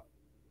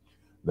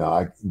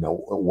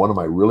 one of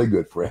my really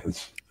good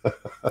friends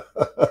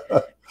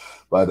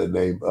by the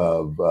name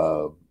of,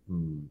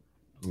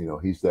 you know,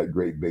 he's that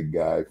great big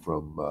guy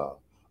from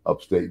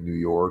upstate New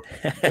York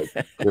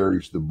that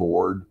carries the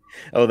board.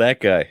 Oh, that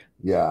guy.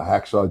 Yeah,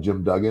 Hacksaw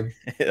Jim Duggan.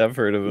 I've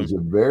heard of him. He's a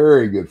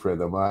very good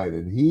friend of mine,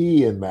 and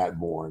he and Matt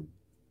Bourne,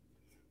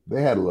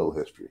 they had a little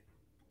history.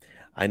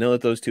 I know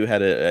that those two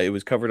had it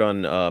was covered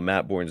on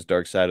Matt Bourne's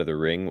Dark Side of the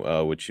Ring,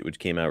 which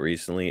came out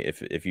recently.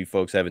 If you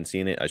folks haven't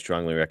seen it, I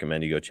strongly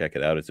recommend you go check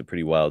it out. It's a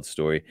pretty wild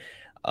story.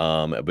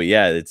 But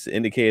yeah, it's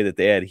indicated that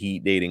they had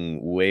heat dating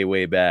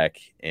way back,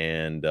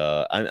 and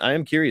I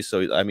am curious.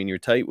 So I mean, you're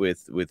tight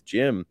with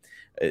Jim.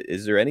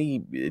 Is there any?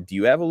 Do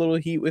you have a little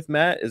heat with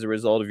Matt as a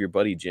result of your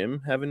buddy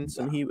Jim having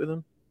some heat with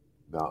him?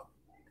 No,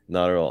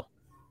 Not at all.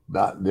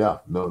 not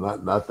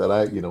not that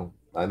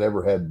I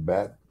never had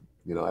bad.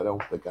 I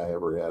don't think I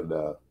ever had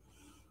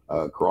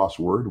a cross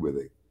word with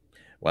him.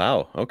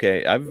 Wow.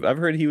 Okay. I've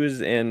heard he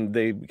was, and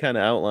they kind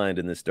of outlined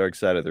in this Dark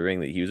Side of the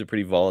Ring that he was a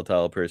pretty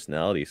volatile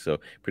personality. So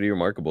pretty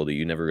remarkable that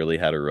you never really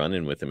had a run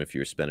in with him if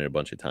you were spending a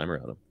bunch of time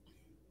around him.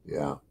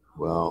 Yeah.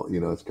 Well,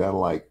 it's kind of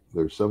like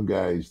there's some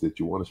guys that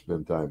you want to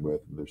spend time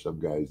with, and there's some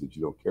guys that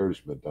you don't care to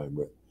spend time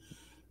with.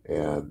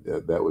 And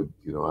that would,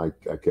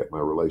 I kept my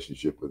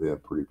relationship with him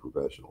pretty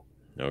professional.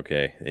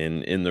 Okay.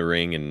 In the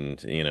ring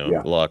and,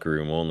 Yeah. locker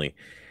room only.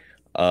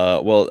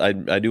 Well, I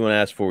do want to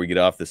ask before we get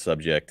off the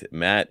subject.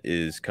 Matt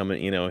is coming,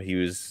 he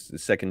was a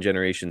second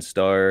generation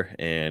star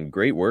and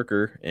great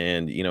worker,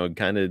 and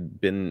kind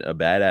of been a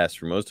badass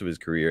for most of his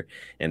career.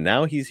 And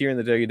now he's here in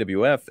the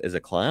WWF as a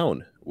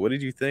clown. What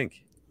did you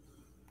think?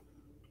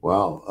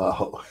 Well,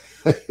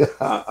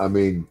 I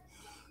mean,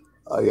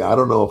 I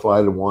don't know if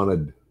I'd have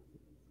wanted.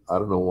 I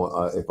don't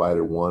know if I'd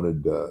have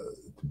wanted to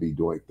be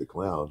Doink the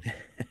Clown,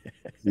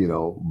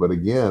 But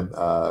again,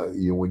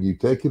 when you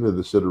take into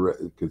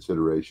the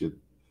consideration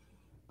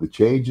the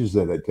changes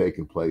that had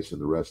taken place in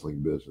the wrestling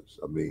business,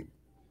 I mean,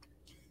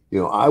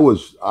 I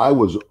was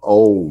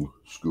old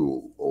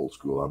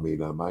school. I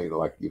mean,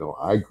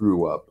 I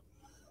grew up,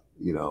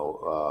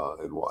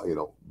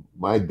 and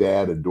my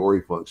dad and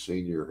Dory Funk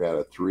Sr. had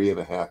a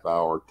 3.5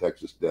 hour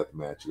Texas death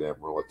match in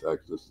Amarillo,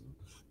 Texas, in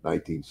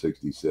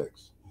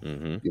 1966.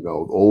 Mm-hmm.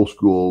 Old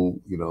school,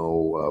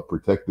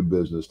 protect the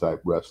business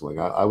type wrestling.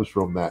 I was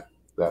from that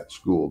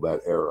school,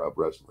 that era of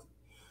wrestling.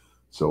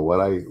 So what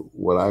I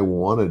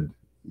wanted,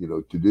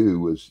 to do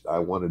was I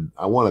wanted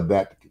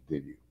that to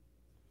continue.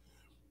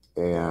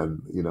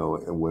 And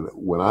and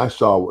when I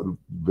saw what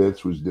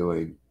Vince was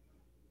doing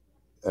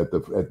at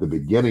the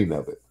beginning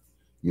of it,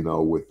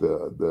 with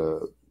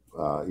the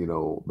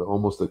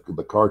almost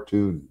the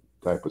cartoon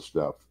type of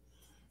stuff,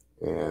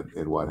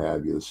 and what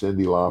have you, the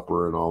Cyndi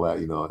Lauper and all that,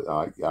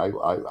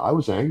 I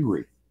was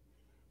angry,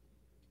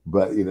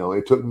 but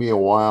it took me a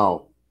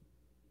while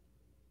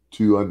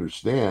to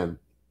understand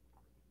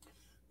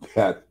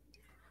that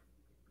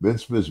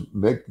Vince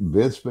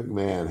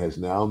McMahon has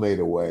now made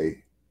a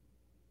way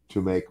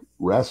to make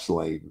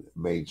wrestling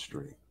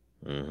mainstream.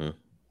 Mm-hmm.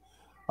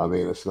 I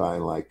mean, it's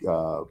kind of like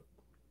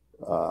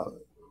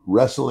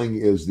wrestling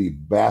is the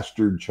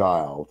bastard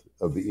child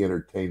of the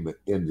entertainment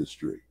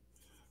industry.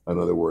 In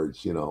other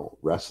words,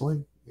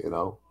 wrestling,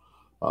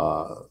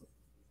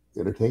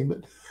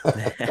 entertainment.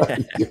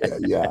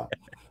 yeah.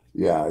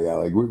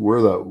 Like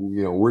we're the,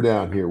 we're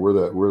down here.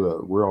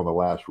 We're on the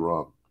last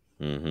rung.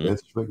 Mm-hmm.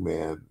 Vince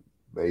McMahon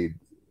made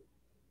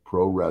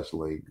pro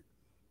wrestling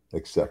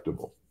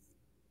acceptable.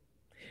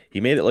 He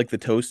made it like the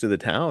toast of the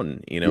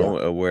town, where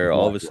exactly.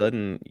 all of a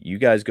sudden you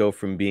guys go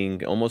from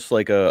being almost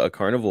like a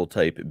carnival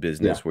type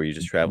business where you're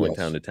just traveling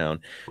town to town,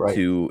 right,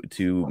 to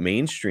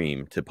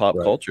mainstream, to pop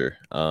right, culture.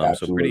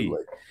 absolutely. So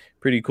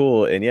pretty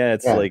cool. And yeah,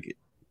 it's like,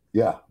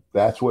 yeah,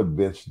 that's what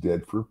Vince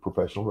did for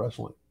professional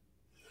wrestling.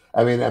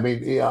 I mean,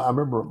 yeah, I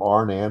remember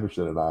Arn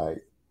Anderson and I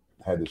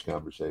had this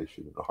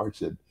conversation, and Hart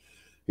said,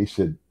 he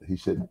said,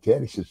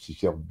 Ted, he said,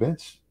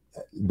 Vince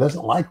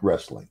doesn't like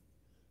wrestling.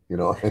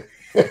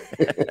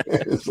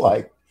 It's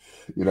like,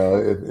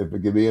 if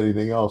it could be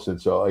anything else. And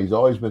so he's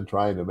always been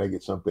trying to make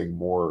it something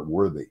more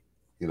worthy,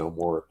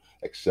 more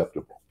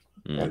acceptable.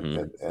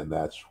 mm-hmm. And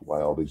that's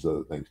why all these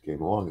other things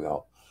came along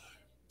now.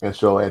 And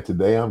so, and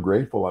today I'm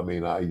grateful. I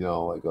mean,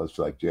 it's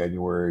like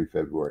January,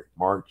 February,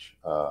 March,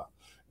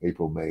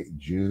 April, May,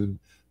 June.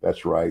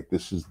 That's right.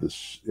 This is the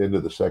end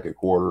of the second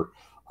quarter.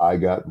 I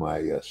got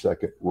my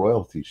second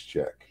royalties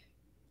check.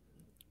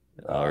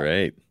 All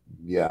right.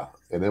 Yeah.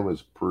 And it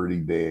was a pretty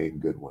dang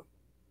good one.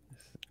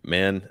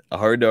 Man,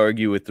 hard to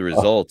argue with the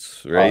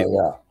results, right?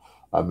 Yeah.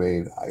 I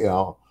mean,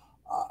 I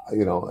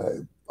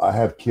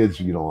have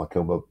kids, I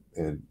come up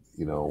and,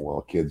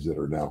 kids that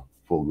are now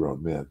full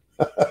grown men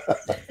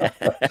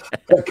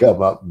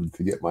come up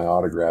to get my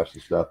autographs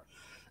and stuff.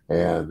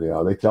 And,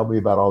 they tell me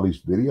about all these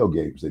video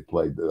games they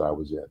played that I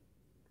was in.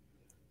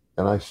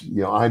 And I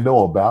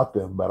know about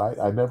them, but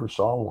I never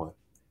saw one.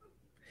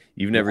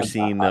 You've never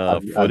seen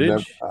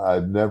footage?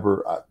 I've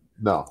never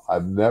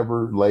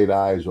laid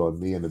eyes on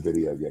me in a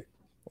video game.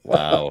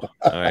 Wow.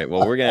 All right.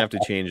 Well, we're going to have to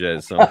change that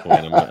at some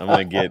point. I'm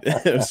going to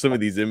get some of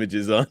these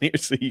images on here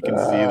so you can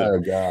see them. Oh,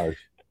 gosh.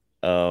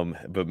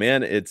 But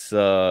man, it's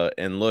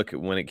and look,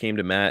 when it came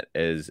to Matt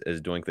as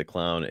Doink the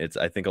Clown,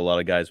 I think a lot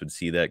of guys would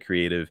see that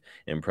creative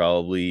and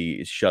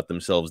probably shut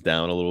themselves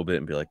down a little bit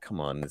and be like, come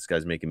on, this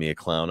guy's making me a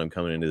clown. I'm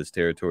coming into this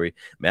territory.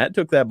 Matt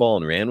took that ball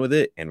and ran with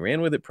it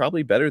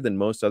probably better than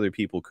most other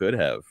people could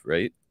have,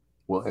 right?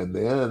 Well, and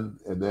then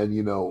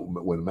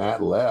when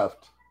Matt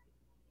left,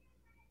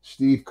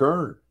 Steve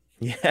Kern.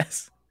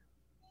 Yes.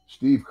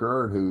 Steve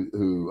Kern,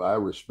 who I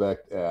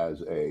respect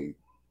as a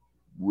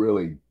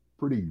really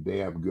pretty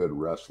damn good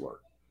wrestler.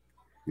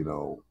 you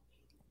know,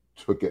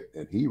 took it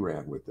and he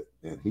ran with it,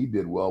 and he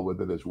did well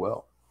with it as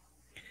well.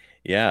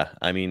 Yeah,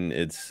 I mean,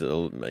 it's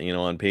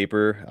on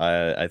paper,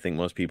 I think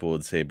most people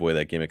would say, "Boy,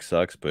 that gimmick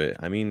sucks," but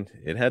I mean,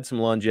 it had some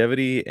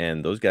longevity,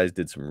 and those guys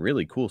did some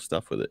really cool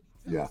stuff with it.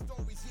 Yeah,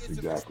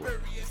 exactly.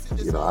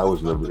 You know, I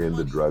was never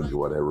into drugs or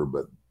whatever,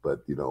 but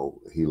you know,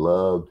 he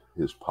loved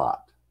his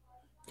pot.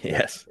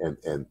 Yes.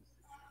 And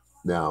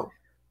now,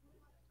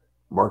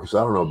 Marcus, I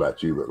don't know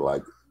about you, but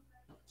like,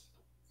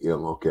 you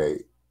know,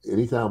 okay,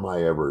 anytime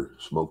I ever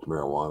smoked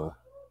marijuana,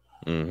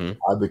 Mm-hmm.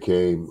 I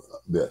became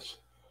this.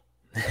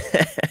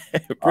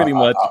 Pretty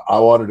much. I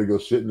wanted to go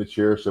sit in a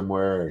chair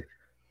somewhere,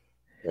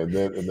 and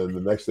then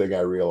the next thing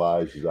I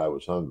realized is I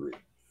was hungry.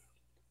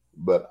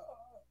 But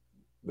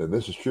then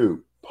this is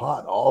true.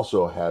 Pot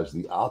also has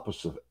the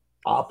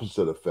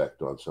opposite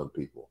effect on some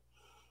people.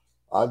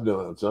 I've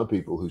known some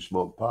people who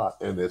smoke pot,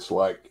 and it's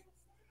like,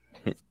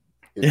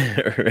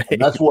 Right. and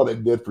that's what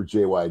it did for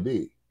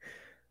JYD.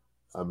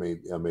 I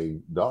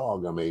mean,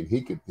 dog. I mean,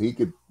 he could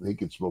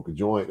smoke a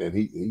joint, and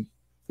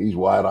he's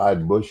wide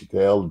eyed, bushy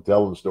tailed, and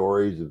telling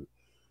stories, and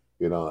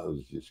you know, it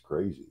was just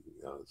crazy.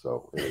 You know,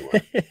 so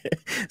anyway,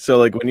 So,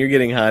 like, when you're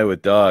getting high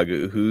with dog,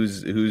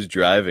 who's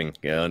driving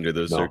under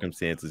those No.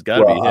 circumstances? Got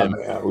to be him.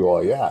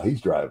 Well, yeah, he's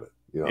driving.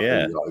 You know,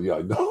 Yeah.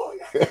 No,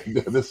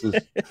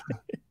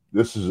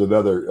 this is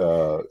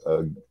another.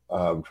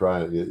 I'm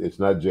trying. It's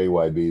not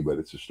JYD, but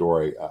it's a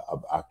story.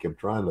 I'm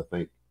trying to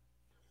think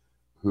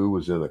who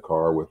was in the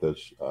car with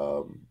us,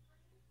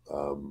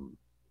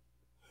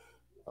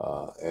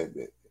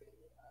 and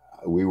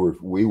we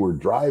were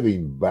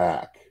driving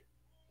back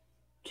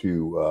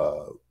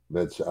to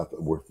Mid South.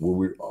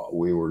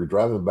 We were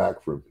driving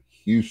back from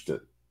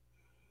Houston,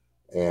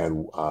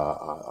 and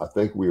I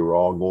think we were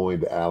all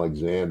going to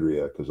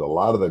Alexandria because a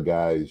lot of the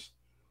guys.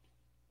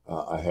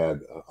 I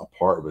had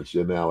apartments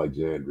in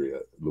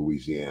Alexandria,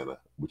 Louisiana,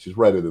 which is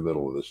right in the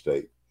middle of the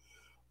state.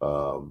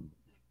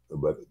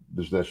 But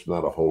there's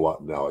not a whole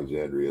lot in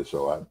Alexandria,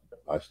 so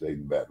I stayed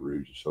in Baton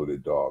Rouge, and so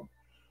did Dog.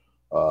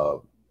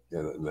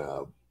 And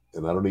I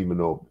don't even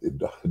know if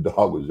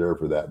Dog was there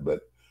for that,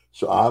 but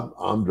so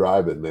I'm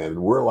driving, man,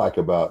 and we're like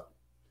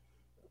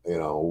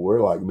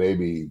we're like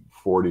maybe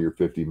 40 or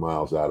 50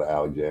 miles out of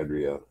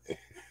Alexandria.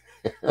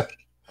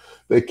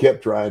 They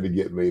kept trying to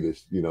get me to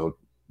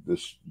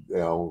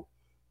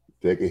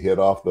take a hit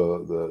off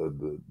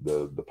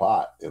the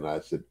pot, and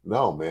I said,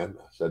 no, man.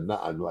 I said, no.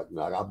 I'm like,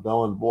 no, I'm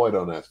telling Boyd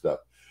on that stuff.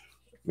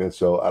 And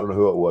so I don't know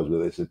who it was, but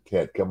they said,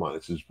 Ted, come on.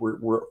 It says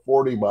we're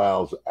 40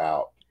 miles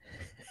out.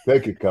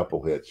 Take a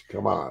couple hits.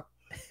 Come on.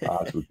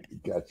 I said,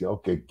 gotcha.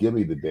 Okay, give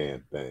me the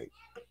damn thing.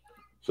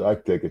 So I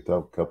take a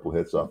couple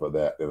hits off of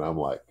that, and I'm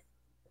like,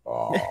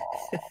 oh.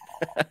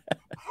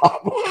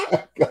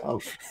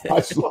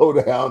 I slow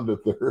down to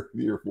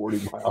 30 or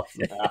 40 miles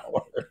an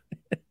hour.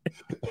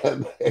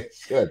 And they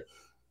said,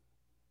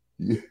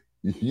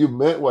 you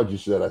meant what you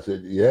said. I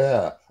said,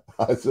 yeah.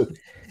 I said,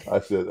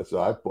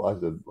 so I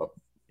pulled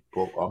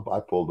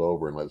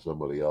over and let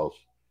somebody else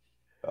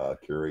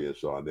carry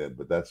us on in.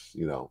 But that's,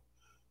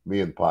 me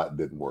and pot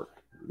didn't work.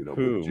 But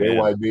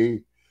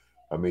JYD,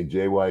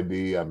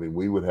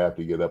 we would have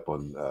to get up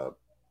on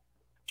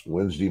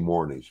Wednesday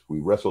mornings. We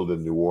wrestled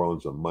in New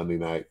Orleans on Monday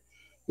night,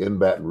 in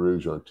Baton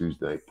Rouge on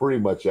Tuesday night. Pretty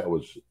much that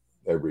was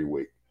every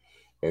week.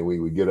 And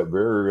we would get up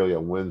very early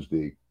on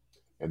Wednesday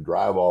and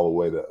drive all the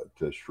way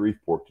to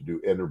Shreveport to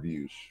do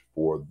interviews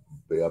for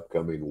the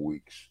upcoming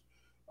week's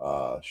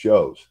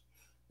shows.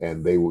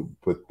 And they would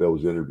put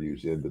those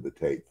interviews into the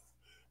tape.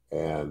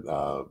 And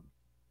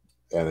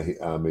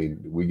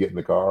we get in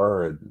the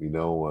car, and,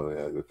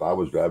 if I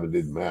was driving, it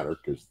didn't matter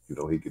because,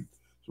 he could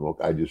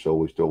smoke. I just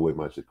always told him,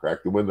 I said,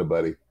 crack the window,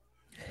 buddy.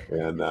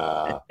 And,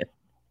 but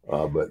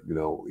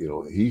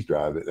he's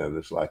driving, and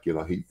it's like,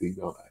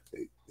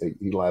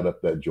 he light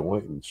up that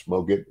joint and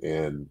smoke it,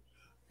 and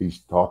he's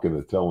talking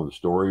and telling the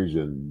stories,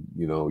 and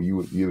you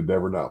would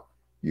never know.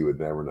 You would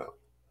never know.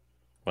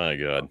 My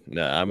God,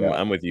 no,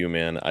 I'm with you,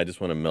 man. I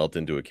just want to melt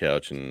into a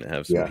couch and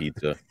have some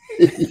pizza.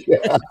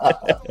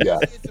 Yeah.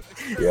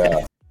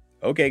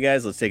 Okay,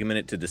 guys, let's take a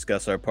minute to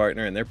discuss our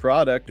partner and their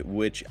product,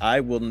 which I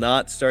will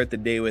not start the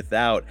day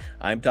without.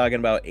 I'm talking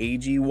about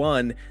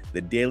AG1,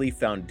 the daily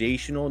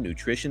foundational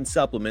nutrition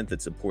supplement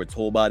that supports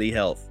whole body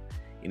health.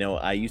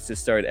 I used to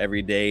start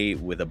every day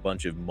with a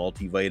bunch of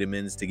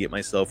multivitamins to get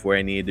myself where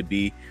I needed to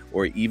be,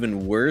 or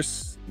even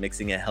worse,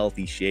 mixing a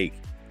healthy shake.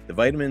 The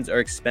vitamins are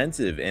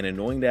expensive and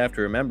annoying to have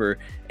to remember,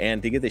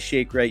 and to get the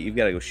shake right, you've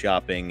got to go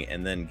shopping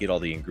and then get all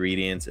the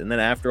ingredients, and then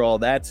after all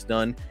that's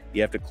done,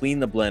 you have to clean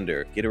the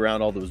blender, get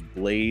around all those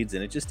blades,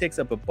 and it just takes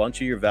up a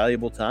bunch of your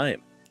valuable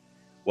time.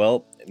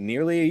 Well,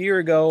 nearly a year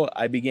ago,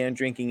 I began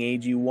drinking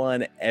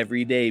AG1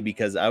 every day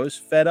because I was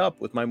fed up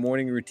with my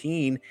morning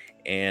routine,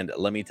 and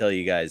let me tell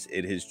you guys,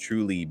 it has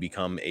truly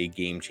become a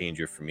game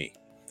changer for me.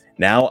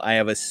 Now I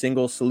have a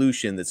single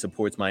solution that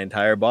supports my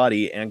entire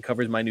body and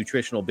covers my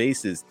nutritional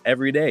bases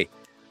every day.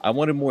 I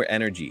wanted more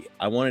energy.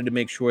 I wanted to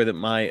make sure that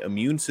my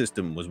immune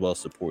system was well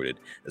supported,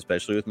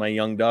 especially with my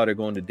young daughter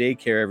going to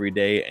daycare every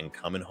day and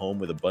coming home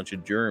with a bunch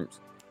of germs.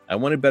 I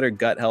wanted better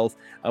gut health.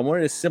 I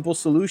wanted a simple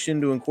solution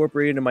to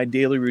incorporate into my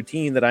daily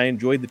routine that I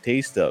enjoyed the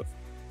taste of.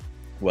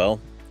 Well,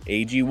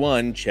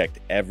 AG1 checked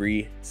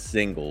every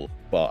single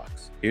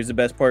box. Here's the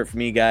best part for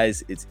me,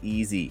 guys. It's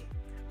easy.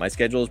 My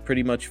schedule is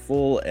pretty much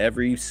full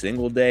every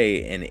single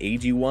day, and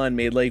AG1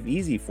 made life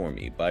easy for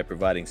me by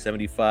providing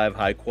 75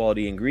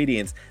 high-quality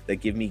ingredients that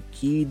give me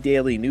key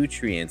daily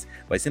nutrients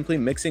by simply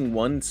mixing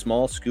one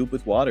small scoop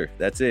with water.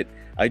 That's it.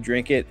 I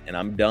drink it, and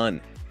I'm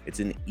done.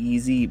 It's an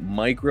easy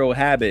micro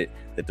habit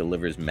that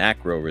delivers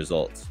macro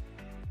results.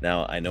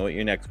 Now, I know what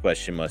your next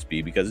question must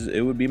be, because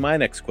it would be my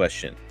next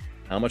question.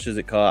 How much does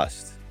it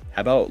cost?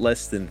 How about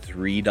less than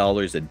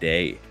 $3 a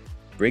day?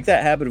 Break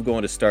that habit of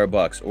going to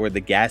Starbucks or the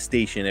gas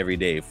station every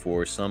day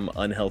for some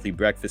unhealthy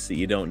breakfast that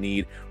you don't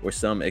need or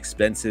some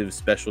expensive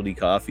specialty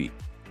coffee.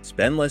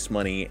 Spend less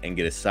money and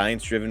get a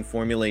science-driven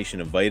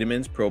formulation of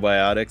vitamins,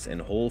 probiotics,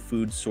 and whole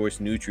food source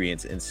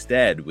nutrients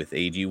instead with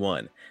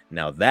AG1.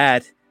 Now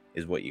that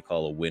is what you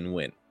call a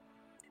win-win.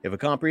 If a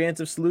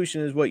comprehensive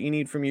solution is what you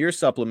need from your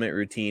supplement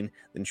routine,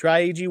 then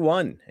try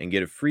AG1 and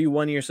get a free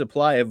 1-year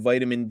supply of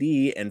vitamin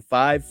D and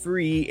 5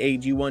 free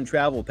AG1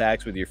 travel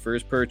packs with your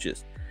first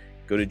purchase.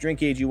 Go to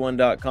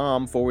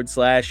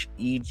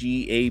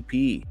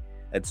drinkag1.com/EGAP.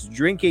 That's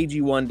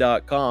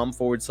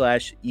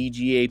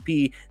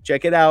drinkag1.com/EGAP.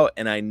 Check it out,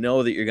 and I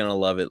know that you're going to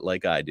love it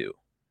like I do.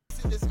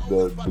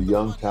 The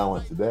young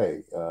talent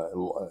today,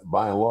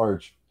 by and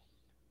large,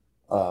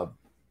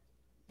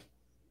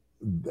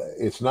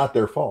 it's not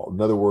their fault. In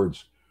other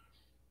words,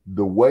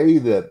 the way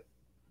that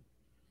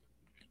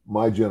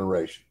my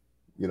generation,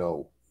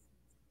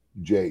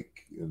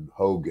 Jake and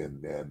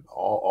Hogan and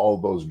all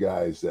those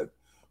guys that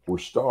were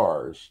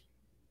stars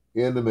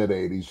in the mid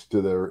 80s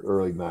to the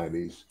early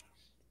 90s.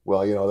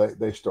 Well,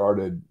 they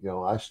started,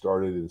 I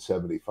started in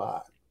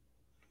 75.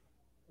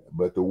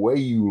 But the way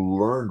you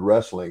learned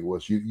wrestling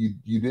was you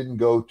didn't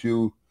go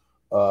to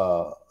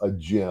a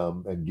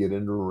gym and get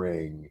in the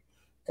ring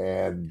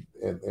and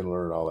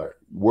learn all that.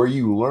 Where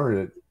you learn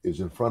it is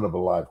in front of a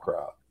live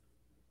crowd.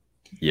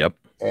 Yep.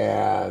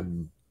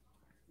 And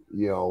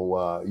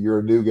you're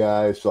a new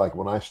guy. So like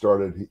when I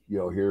started,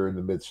 here in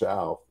the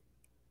Mid-South,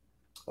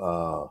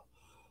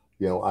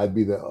 I'd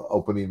be the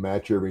opening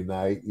match every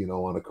night,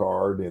 on a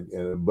card,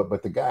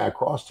 but the guy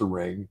across the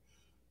ring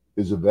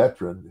is a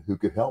veteran who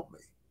could help me,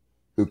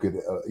 who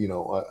could,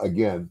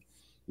 again,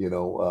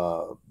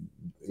 the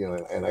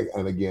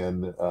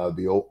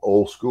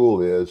old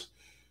school is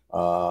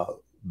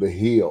the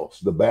heels.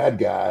 The bad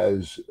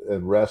guys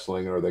in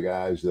wrestling are the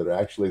guys that are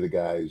actually the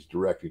guys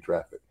directing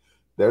traffic.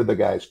 They're the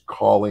guys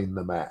calling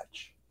the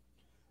match.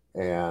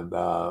 And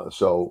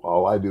so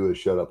all I do is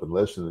shut up and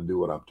listen and do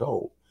what I'm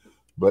told.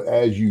 But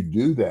as you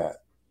do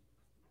that,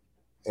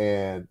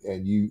 and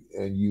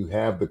you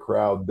have the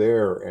crowd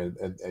there,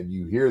 and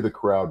you hear the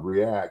crowd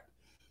react,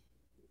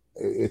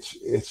 it's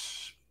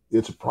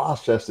a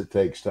process that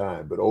takes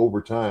time. But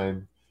over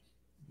time,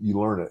 you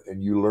learn it,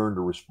 and you learn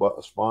to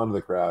respond to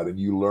the crowd, and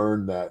you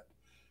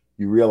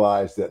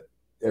realize that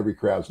every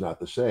crowd's not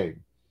the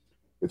same.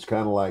 It's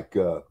kind of like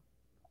I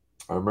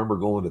remember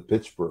going to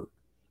Pittsburgh.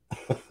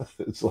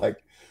 It's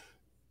like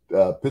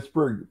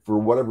Pittsburgh, for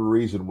whatever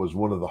reason, was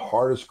one of the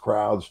hardest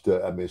crowds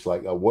to. I mean, it's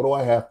like, what do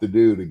I have to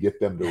do to get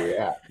them to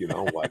react?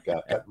 Like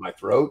cut my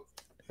throat.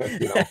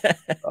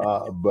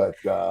 But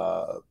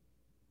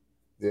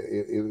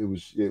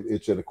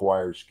it's an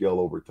acquired skill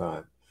over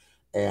time,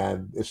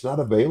 and it's not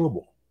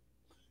available.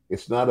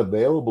 It's not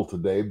available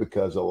today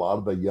because a lot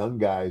of the young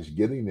guys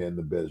getting in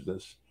the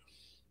business,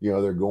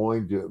 they're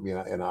going to,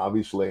 and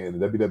obviously, and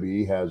the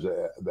WWE has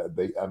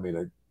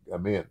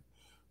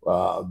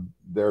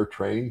their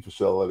training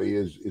facility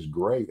is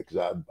great because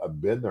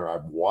I've been there,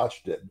 I've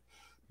watched it,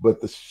 but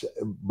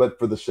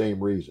for the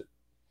same reason.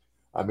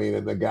 I mean,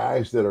 and the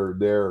guys that are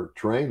there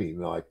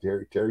training, like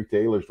Terry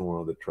Taylor's one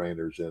of the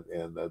trainers,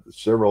 and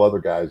several other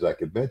guys I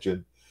could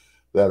mention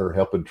that are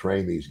helping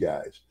train these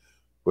guys.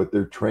 But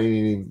they're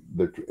training,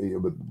 but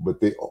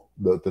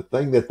the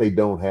thing that they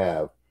don't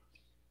have,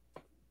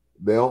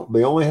 they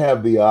only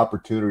have the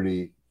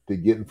opportunity to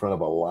get in front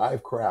of a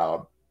live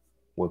crowd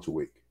once a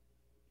week.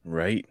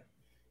 Right.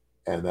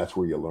 And that's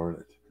where you learn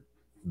it.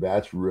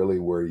 That's really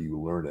where you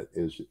learn it,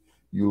 is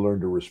you learn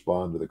to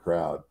respond to the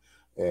crowd.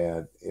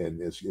 And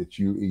it's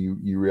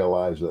you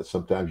realize that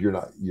sometimes you're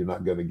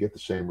not going to get the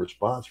same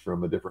response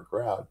from a different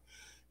crowd.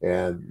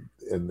 And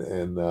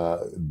then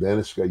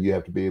you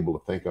have to be able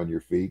to think on your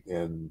feet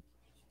and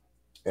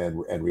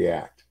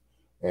react.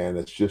 And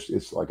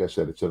it's like I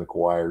said, it's an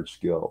acquired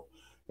skill,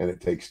 and it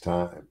takes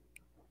time.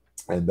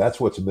 And that's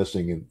what's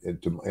missing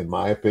in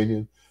my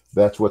opinion.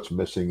 That's what's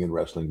missing in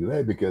wrestling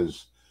today,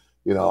 because,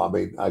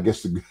 I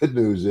guess the good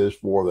news is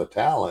for the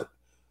talent,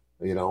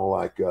 they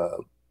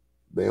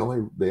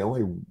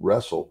only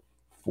wrestle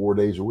 4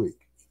 days a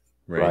week,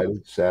 Right.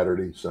 Friday,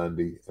 Saturday,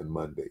 Sunday, and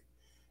Monday.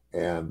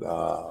 And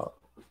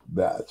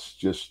that's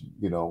just,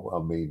 we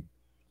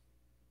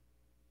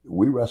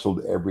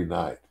wrestled every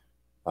night.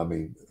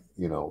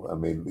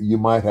 You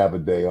might have a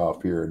day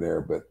off here and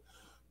there, but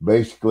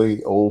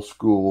basically old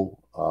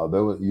school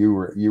you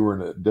were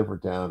in a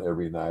different town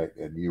every night,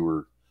 and you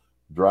were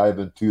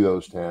driving to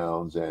those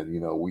towns, and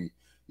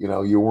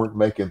you weren't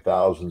making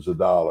thousands of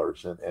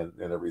dollars and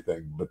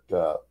everything,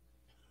 but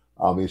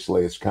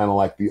obviously it's kind of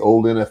like the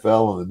old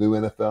NFL and the new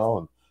NFL,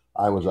 and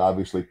I was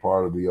obviously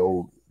part of the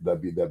old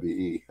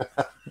WWE.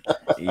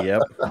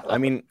 Yep. I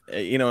mean,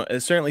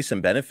 there's certainly some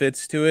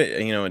benefits to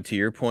it. And to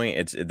your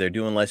point, they're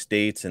doing less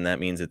dates, and that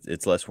means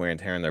it's less wear and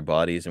tear on their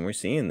bodies. And we're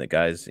seeing the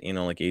guys,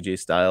 like AJ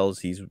Styles,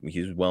 he's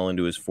well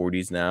into his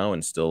 40s now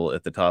and still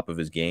at the top of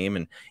his game.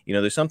 And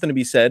there's something to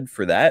be said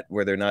for that,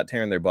 where they're not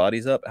tearing their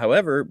bodies up.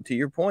 However, to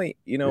your point,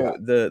 Yeah.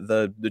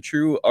 the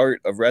true art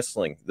of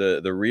wrestling,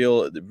 the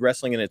real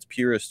wrestling in its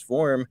purest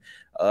form,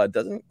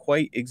 doesn't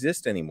quite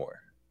exist anymore.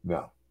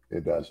 No,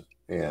 it doesn't.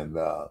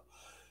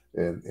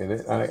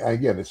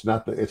 Again, it's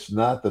not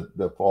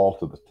the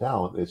fault of the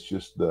talent. It's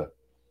just the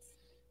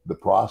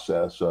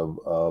process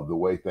of the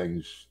way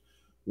things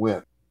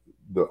went.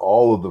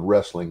 All of the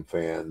wrestling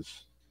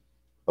fans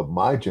of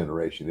my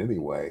generation,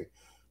 anyway,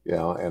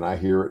 and I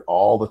hear it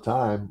all the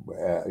time.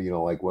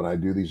 Like when I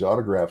do these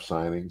autograph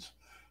signings,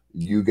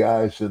 you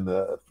guys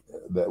that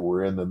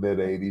were in the mid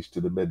 '80s to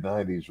the mid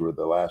 '90s were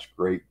the last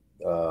great,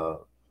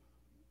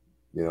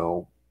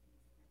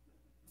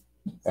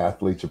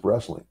 athletes of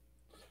wrestling.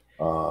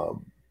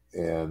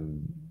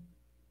 And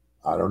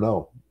I don't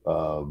know.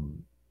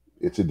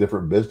 It's a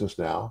different business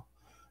now.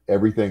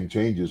 Everything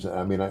changes.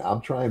 I mean,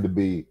 I'm trying to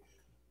be.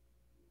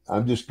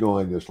 I'm just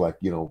going this like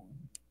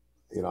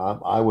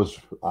I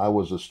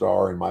was a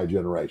star in my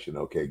generation.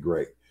 Okay,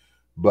 great,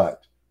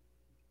 but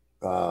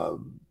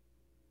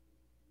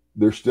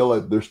there's still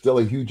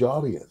a huge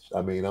audience.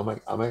 I mean,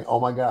 oh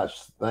my gosh,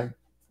 thank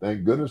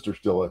goodness there's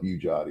still a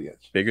huge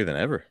audience, Bigger than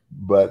ever.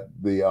 but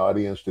the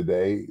audience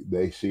today,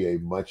 they see a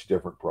much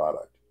different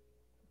product.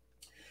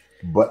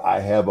 But I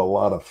have a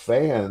lot of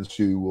fans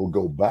who will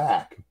go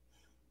back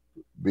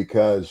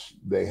because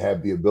they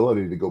have the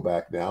ability to go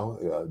back now.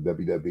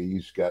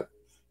 WWE's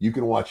you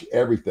can watch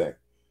everything.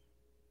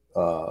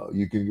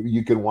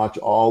 You can watch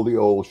all the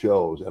old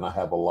shows, and I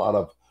have a lot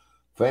of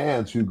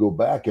fans who go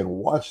back and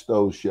watch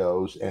those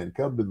shows and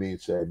come to me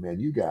and say, "Man,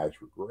 you guys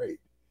were great."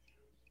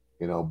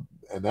 And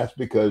that's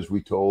because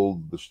we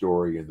told the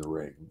story in the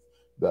ring.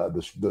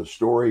 The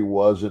story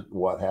wasn't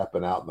what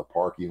happened out in the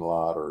parking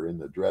lot or in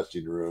the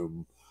dressing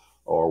room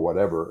or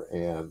whatever.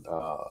 And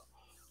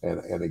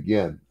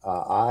again,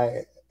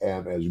 I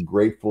am as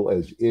grateful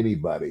as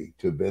anybody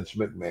to Vince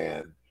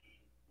McMahon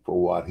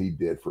for what he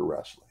did for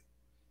wrestling.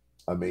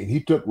 I mean,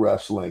 he took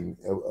wrestling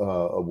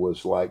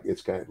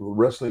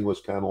wrestling was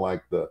kind of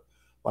like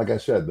like I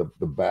said,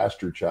 the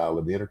bastard child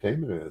of the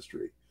entertainment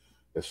industry.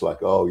 It's like,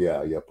 oh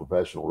yeah,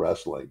 professional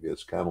wrestling.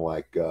 It's kind of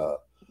like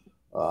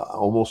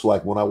almost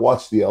like when I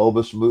watched the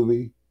Elvis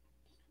movie,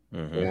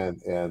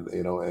 Mm-hmm. and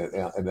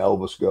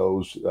Elvis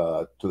goes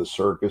to the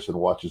circus and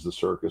watches the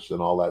circus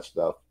and all that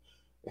stuff,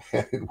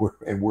 and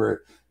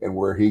where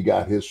he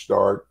got his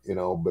start,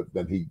 but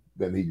then he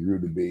grew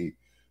to be,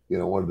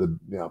 one of the,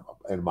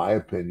 in my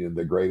opinion,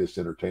 the greatest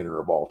entertainer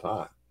of all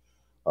time.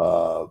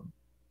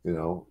 It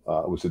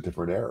was a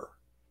different era.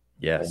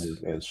 Yes.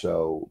 And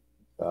so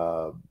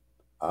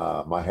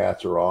my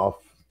hats are off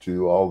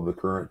to all of the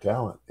current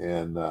talent,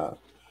 and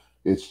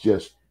it's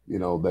just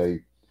they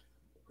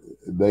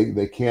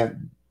can't,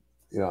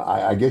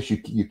 I guess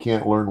you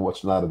can't learn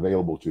what's not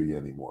available to you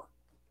anymore.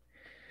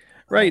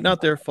 Right,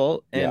 not their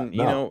fault. Yeah, And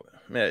no.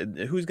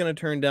 who's going to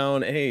turn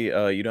down, hey,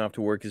 you don't have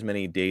to work as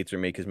many dates or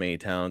make as many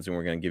towns, and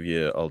we're going to give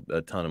you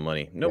a ton of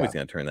money. Nobody's Yeah,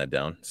 going to turn that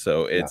down.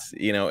 So yeah, it's,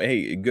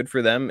 hey, good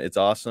for them. It's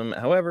awesome.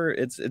 However,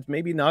 it's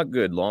maybe not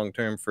good long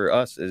term for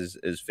us as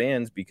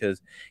fans,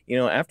 because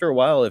after a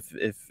while,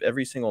 if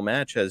every single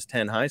match has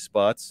 10 high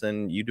spots,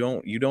 then you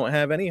don't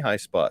have any high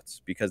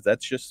spots, because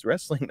that's just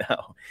wrestling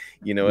now.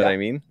 You know what yeah, I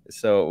mean?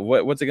 So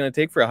what's it going to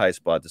take for a high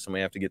spot? Does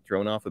somebody have to get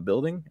thrown off a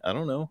building? I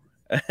don't know.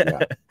 yeah,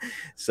 yeah.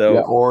 So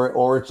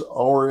Or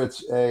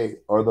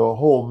the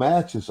whole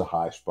match is a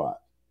high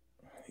spot.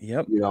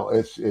 yep.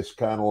 It's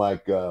kind of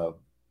like back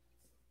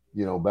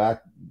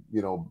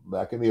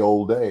back in the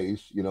old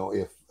days.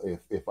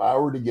 If I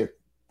were to get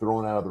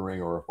thrown out of the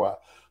ring, or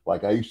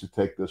I used to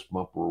take this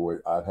bumper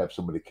where I'd have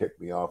somebody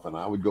kick me off, and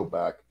I would go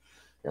back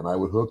and I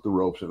would hook the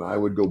ropes, and I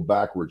would go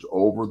backwards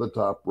over the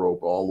top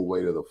rope all the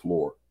way to the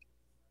floor.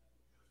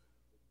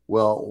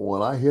 Well,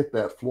 when I hit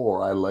that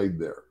floor, I laid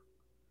there.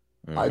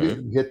 I Mm-hmm.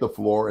 didn't hit the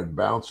floor and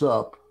bounce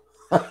up,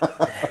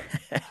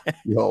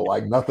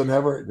 like nothing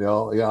ever.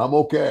 Yeah, I'm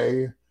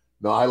okay.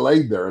 No, I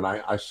laid there and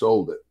I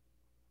sold it.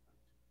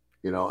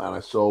 And I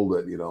sold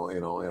it.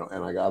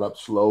 And I got up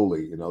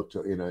slowly. And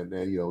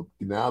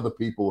now the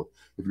people,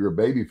 if you're a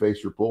baby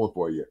face, they're pulling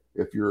for you.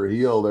 If you're a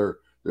heel, they're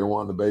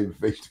wanting the baby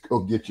face to go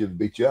get you and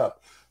beat you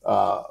up.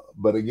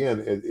 But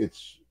again,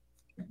 it's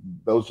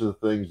those are the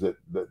things that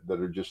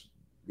are just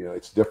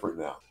it's different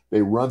now.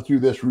 They run through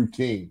this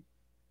routine.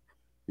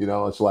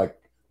 It's like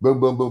boom,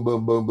 boom, boom,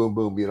 boom, boom, boom,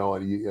 boom.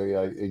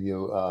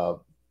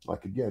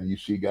 Like again, you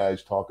see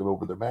guys talking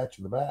over their match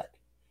in the back.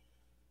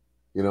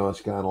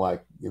 It's kind of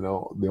like the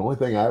only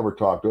thing I ever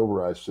talked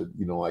over. I said,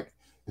 like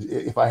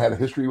if I had a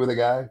history with a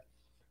guy,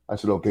 I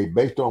said, okay,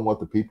 based on what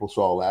the people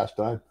saw last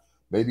time,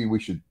 maybe we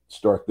should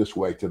start this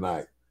way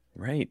tonight.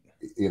 Right.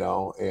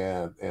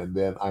 And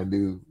then I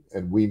knew,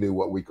 and we knew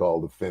what we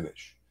call the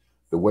finish,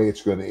 the way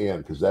it's going to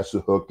end, because that's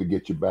the hook to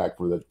get you back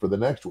for the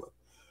next one.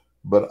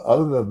 But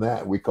other than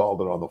that, we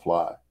called it on the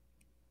fly,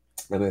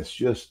 and it's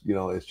just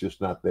it's just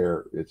not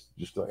there. It's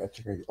just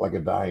like a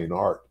dying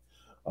art.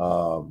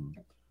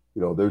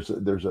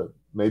 There's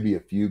maybe a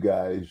few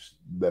guys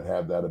that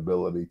have that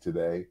ability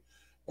today,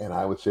 and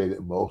I would say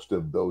that most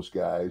of those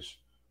guys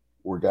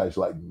were guys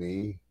like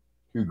me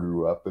who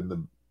grew up in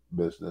the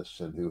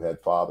business and who had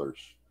fathers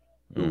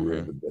who were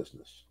in the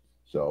business.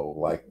 So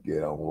like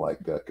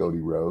Cody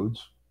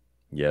Rhodes,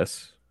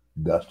 Yes.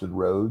 Dustin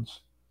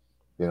Rhodes,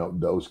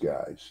 those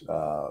guys,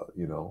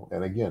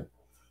 and again,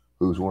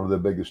 who's one of the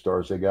biggest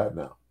stars they got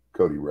now?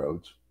 Cody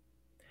Rhodes.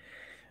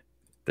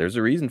 There's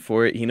a reason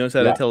for it. He knows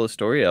how to tell a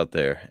story out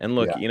there. And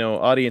look,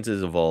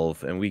 audiences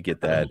evolve, and we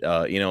get that.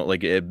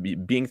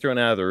 Being thrown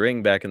out of the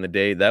ring back in the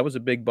day, that was a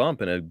big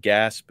bump and a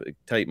gasp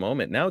type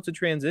moment. Now it's a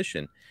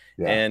transition.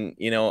 Yeah. And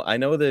I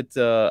know that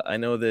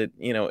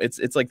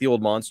it's like the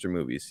old monster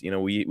movies.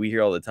 We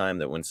hear all the time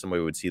that when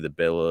somebody would see the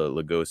Bela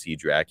Lugosi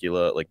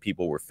Dracula, like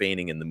people were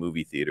fainting in the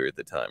movie theater at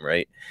the time,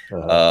 right?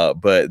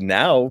 But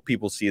now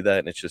people see that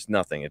and it's just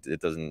nothing.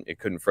 It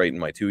couldn't frighten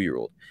my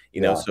 2-year-old.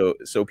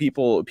 So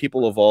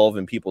people evolve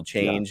and people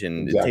change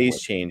and exactly.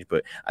 tastes change.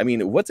 But I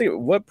mean,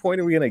 what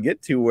point are we gonna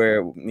get to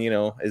where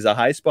is a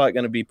high spot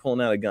gonna be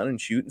pulling out a gun and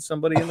shooting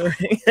somebody in the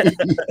ring?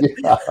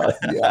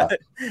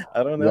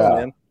 I don't know,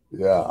 man.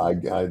 Yeah,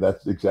 I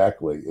that's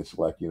exactly. It's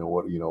like,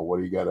 what do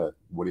you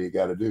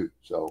gotta do?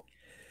 So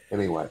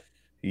anyway.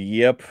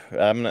 Yep.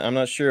 I'm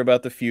not sure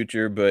about the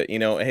future, but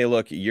hey,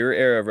 look, your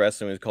era of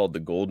wrestling was called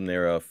the golden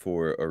era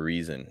for a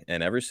reason.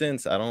 And ever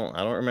since, I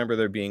don't remember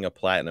there being a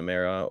platinum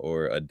era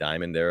or a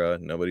diamond era.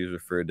 Nobody's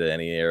referred to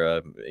any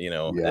era,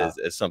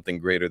 as something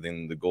greater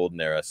than the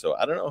golden era. So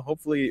I don't know.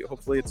 Hopefully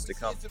it's to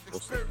come. We'll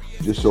see.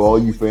 Just so all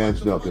you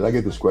fans know, because I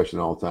get this question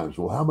all the time.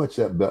 So, well, how much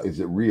is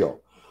it real?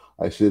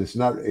 I said it's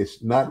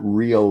not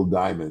real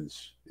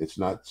diamonds. It's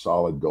not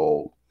solid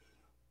gold,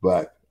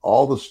 but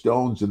all the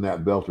stones in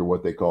that belt are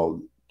what they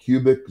call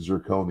cubic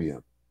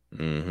zirconium,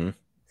 and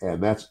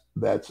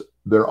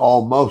they're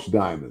almost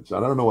diamonds. I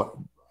don't know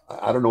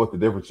what the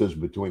difference is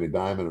between a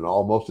diamond and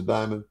almost a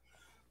diamond,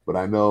 but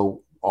I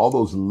know all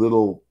those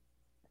little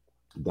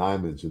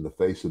diamonds in the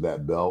face of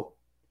that belt,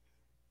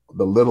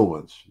 the little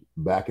ones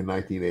back in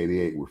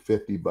 1988 were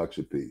 $50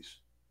 a piece.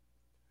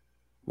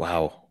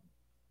 Wow.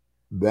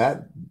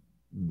 That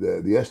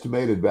the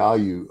estimated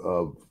value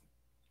of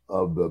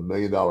the $1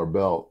 million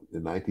belt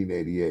in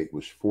 1988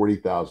 was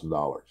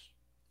 $40,000.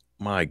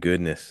 My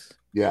goodness.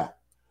 Yeah.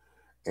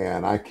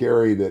 And I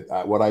carried it.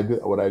 What I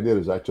did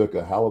is I took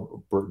a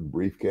Halliburton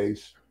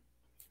briefcase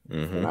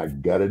and I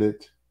gutted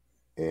it,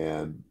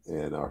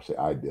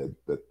 I did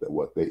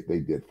what they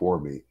did for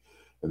me,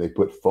 and they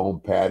put foam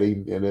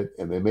padding in it,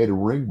 and they made a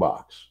ring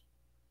box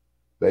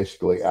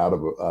basically out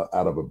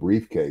of a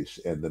briefcase,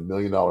 and the $1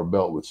 million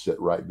belt would sit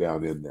right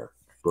down in there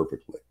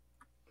perfectly,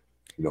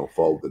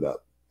 folded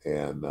up,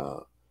 and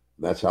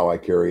that's how I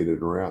carried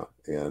it around.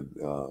 And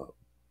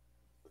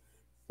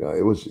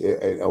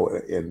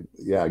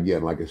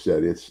again, like I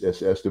said,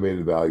 its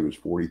estimated value was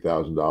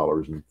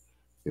 $40,000, and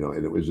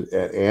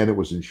and it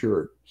was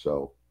insured.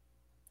 So,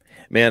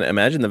 man,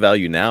 imagine the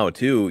value now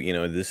too.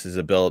 This is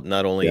a belt.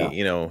 Not only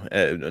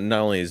not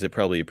only is it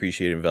probably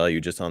appreciated in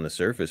value just on the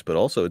surface, but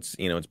also it's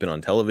been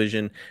on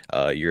television.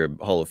 You're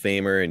a Hall of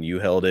Famer, and you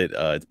held it.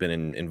 It's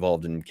been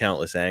involved in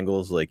countless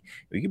angles. Like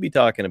we could be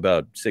talking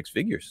about 6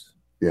 figures.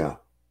 Yeah,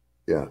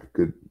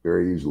 could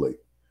very easily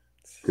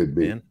could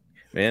be.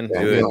 Man,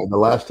 and the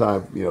last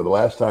time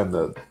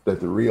that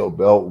the real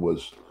belt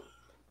was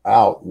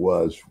out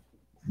was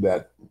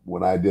that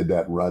when I did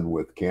that run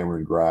with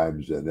Cameron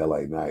Grimes and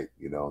LA Knight,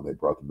 and they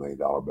brought the $1 million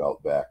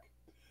belt back,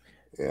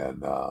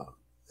 and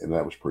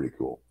that was pretty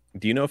cool.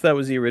 Do you know if that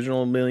was the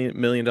original $1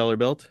 million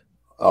belt?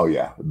 Oh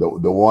yeah,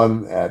 the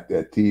one at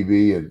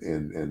TV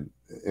and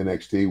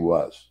NXT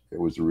was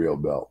the real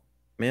belt.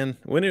 Man,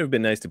 wouldn't it have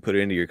been nice to put it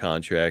into your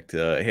contract?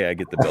 Hey, I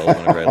get the belt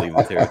whenever I leave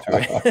the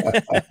territory.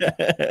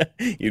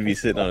 You'd be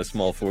sitting on a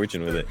small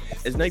fortune with it.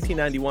 As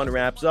 1991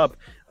 wraps up,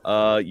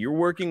 you're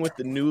working with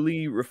the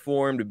newly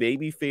reformed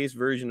babyface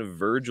version of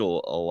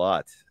Virgil a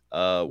lot.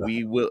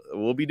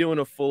 We'll be doing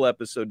a full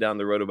episode down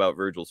the road about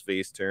Virgil's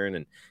face turn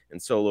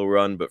and solo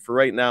run. But for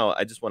right now,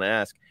 I just want to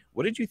ask,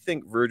 what did you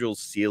think Virgil's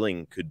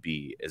ceiling could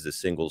be as a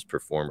singles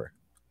performer?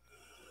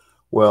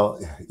 Well,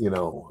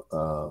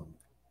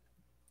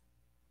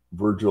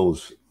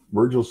 Virgil's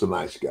a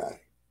nice guy,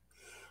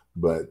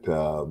 but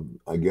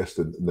I guess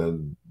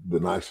the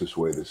nicest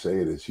way to say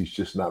it is he's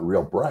just not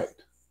real bright.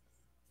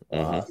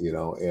 And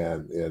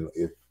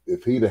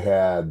if he'd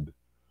had,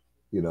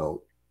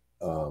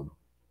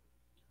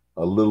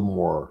 a little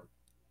more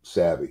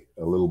savvy,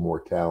 a little more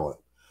talent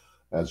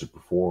as a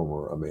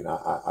performer, I mean,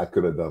 I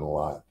could have done a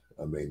lot.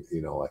 I mean,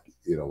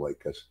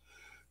 because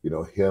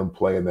him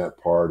playing that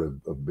part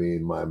of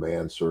being my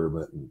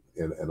manservant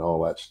and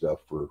all that stuff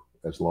for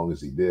as long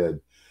as he did.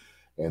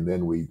 And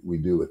then we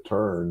do a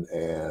turn,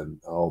 and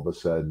all of a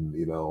sudden,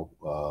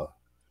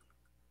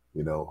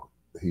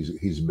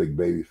 he's a big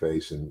baby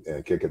face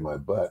and kicking my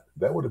butt.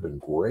 That would have been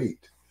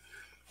great.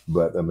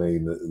 But I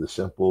mean, the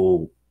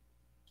simple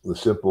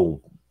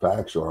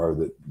facts are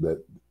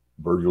that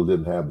Virgil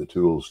didn't have the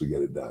tools to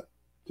get it done.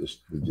 He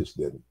just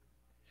didn't.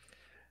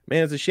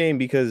 Man, it's a shame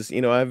because,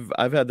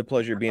 I've had the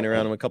pleasure of being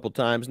around him a couple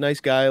times.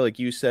 Nice guy, like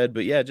you said,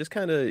 but yeah, just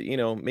kind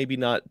of, maybe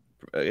not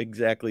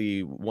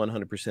exactly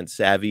 100%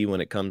 savvy when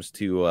it comes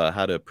to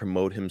how to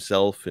promote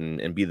himself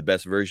and be the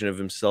best version of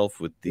himself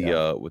with the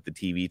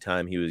TV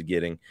time he was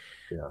getting.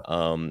 Yeah.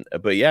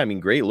 But yeah, I mean,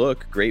 great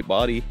look, great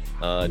body.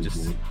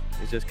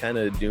 It's just kind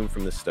of doomed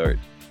from the start.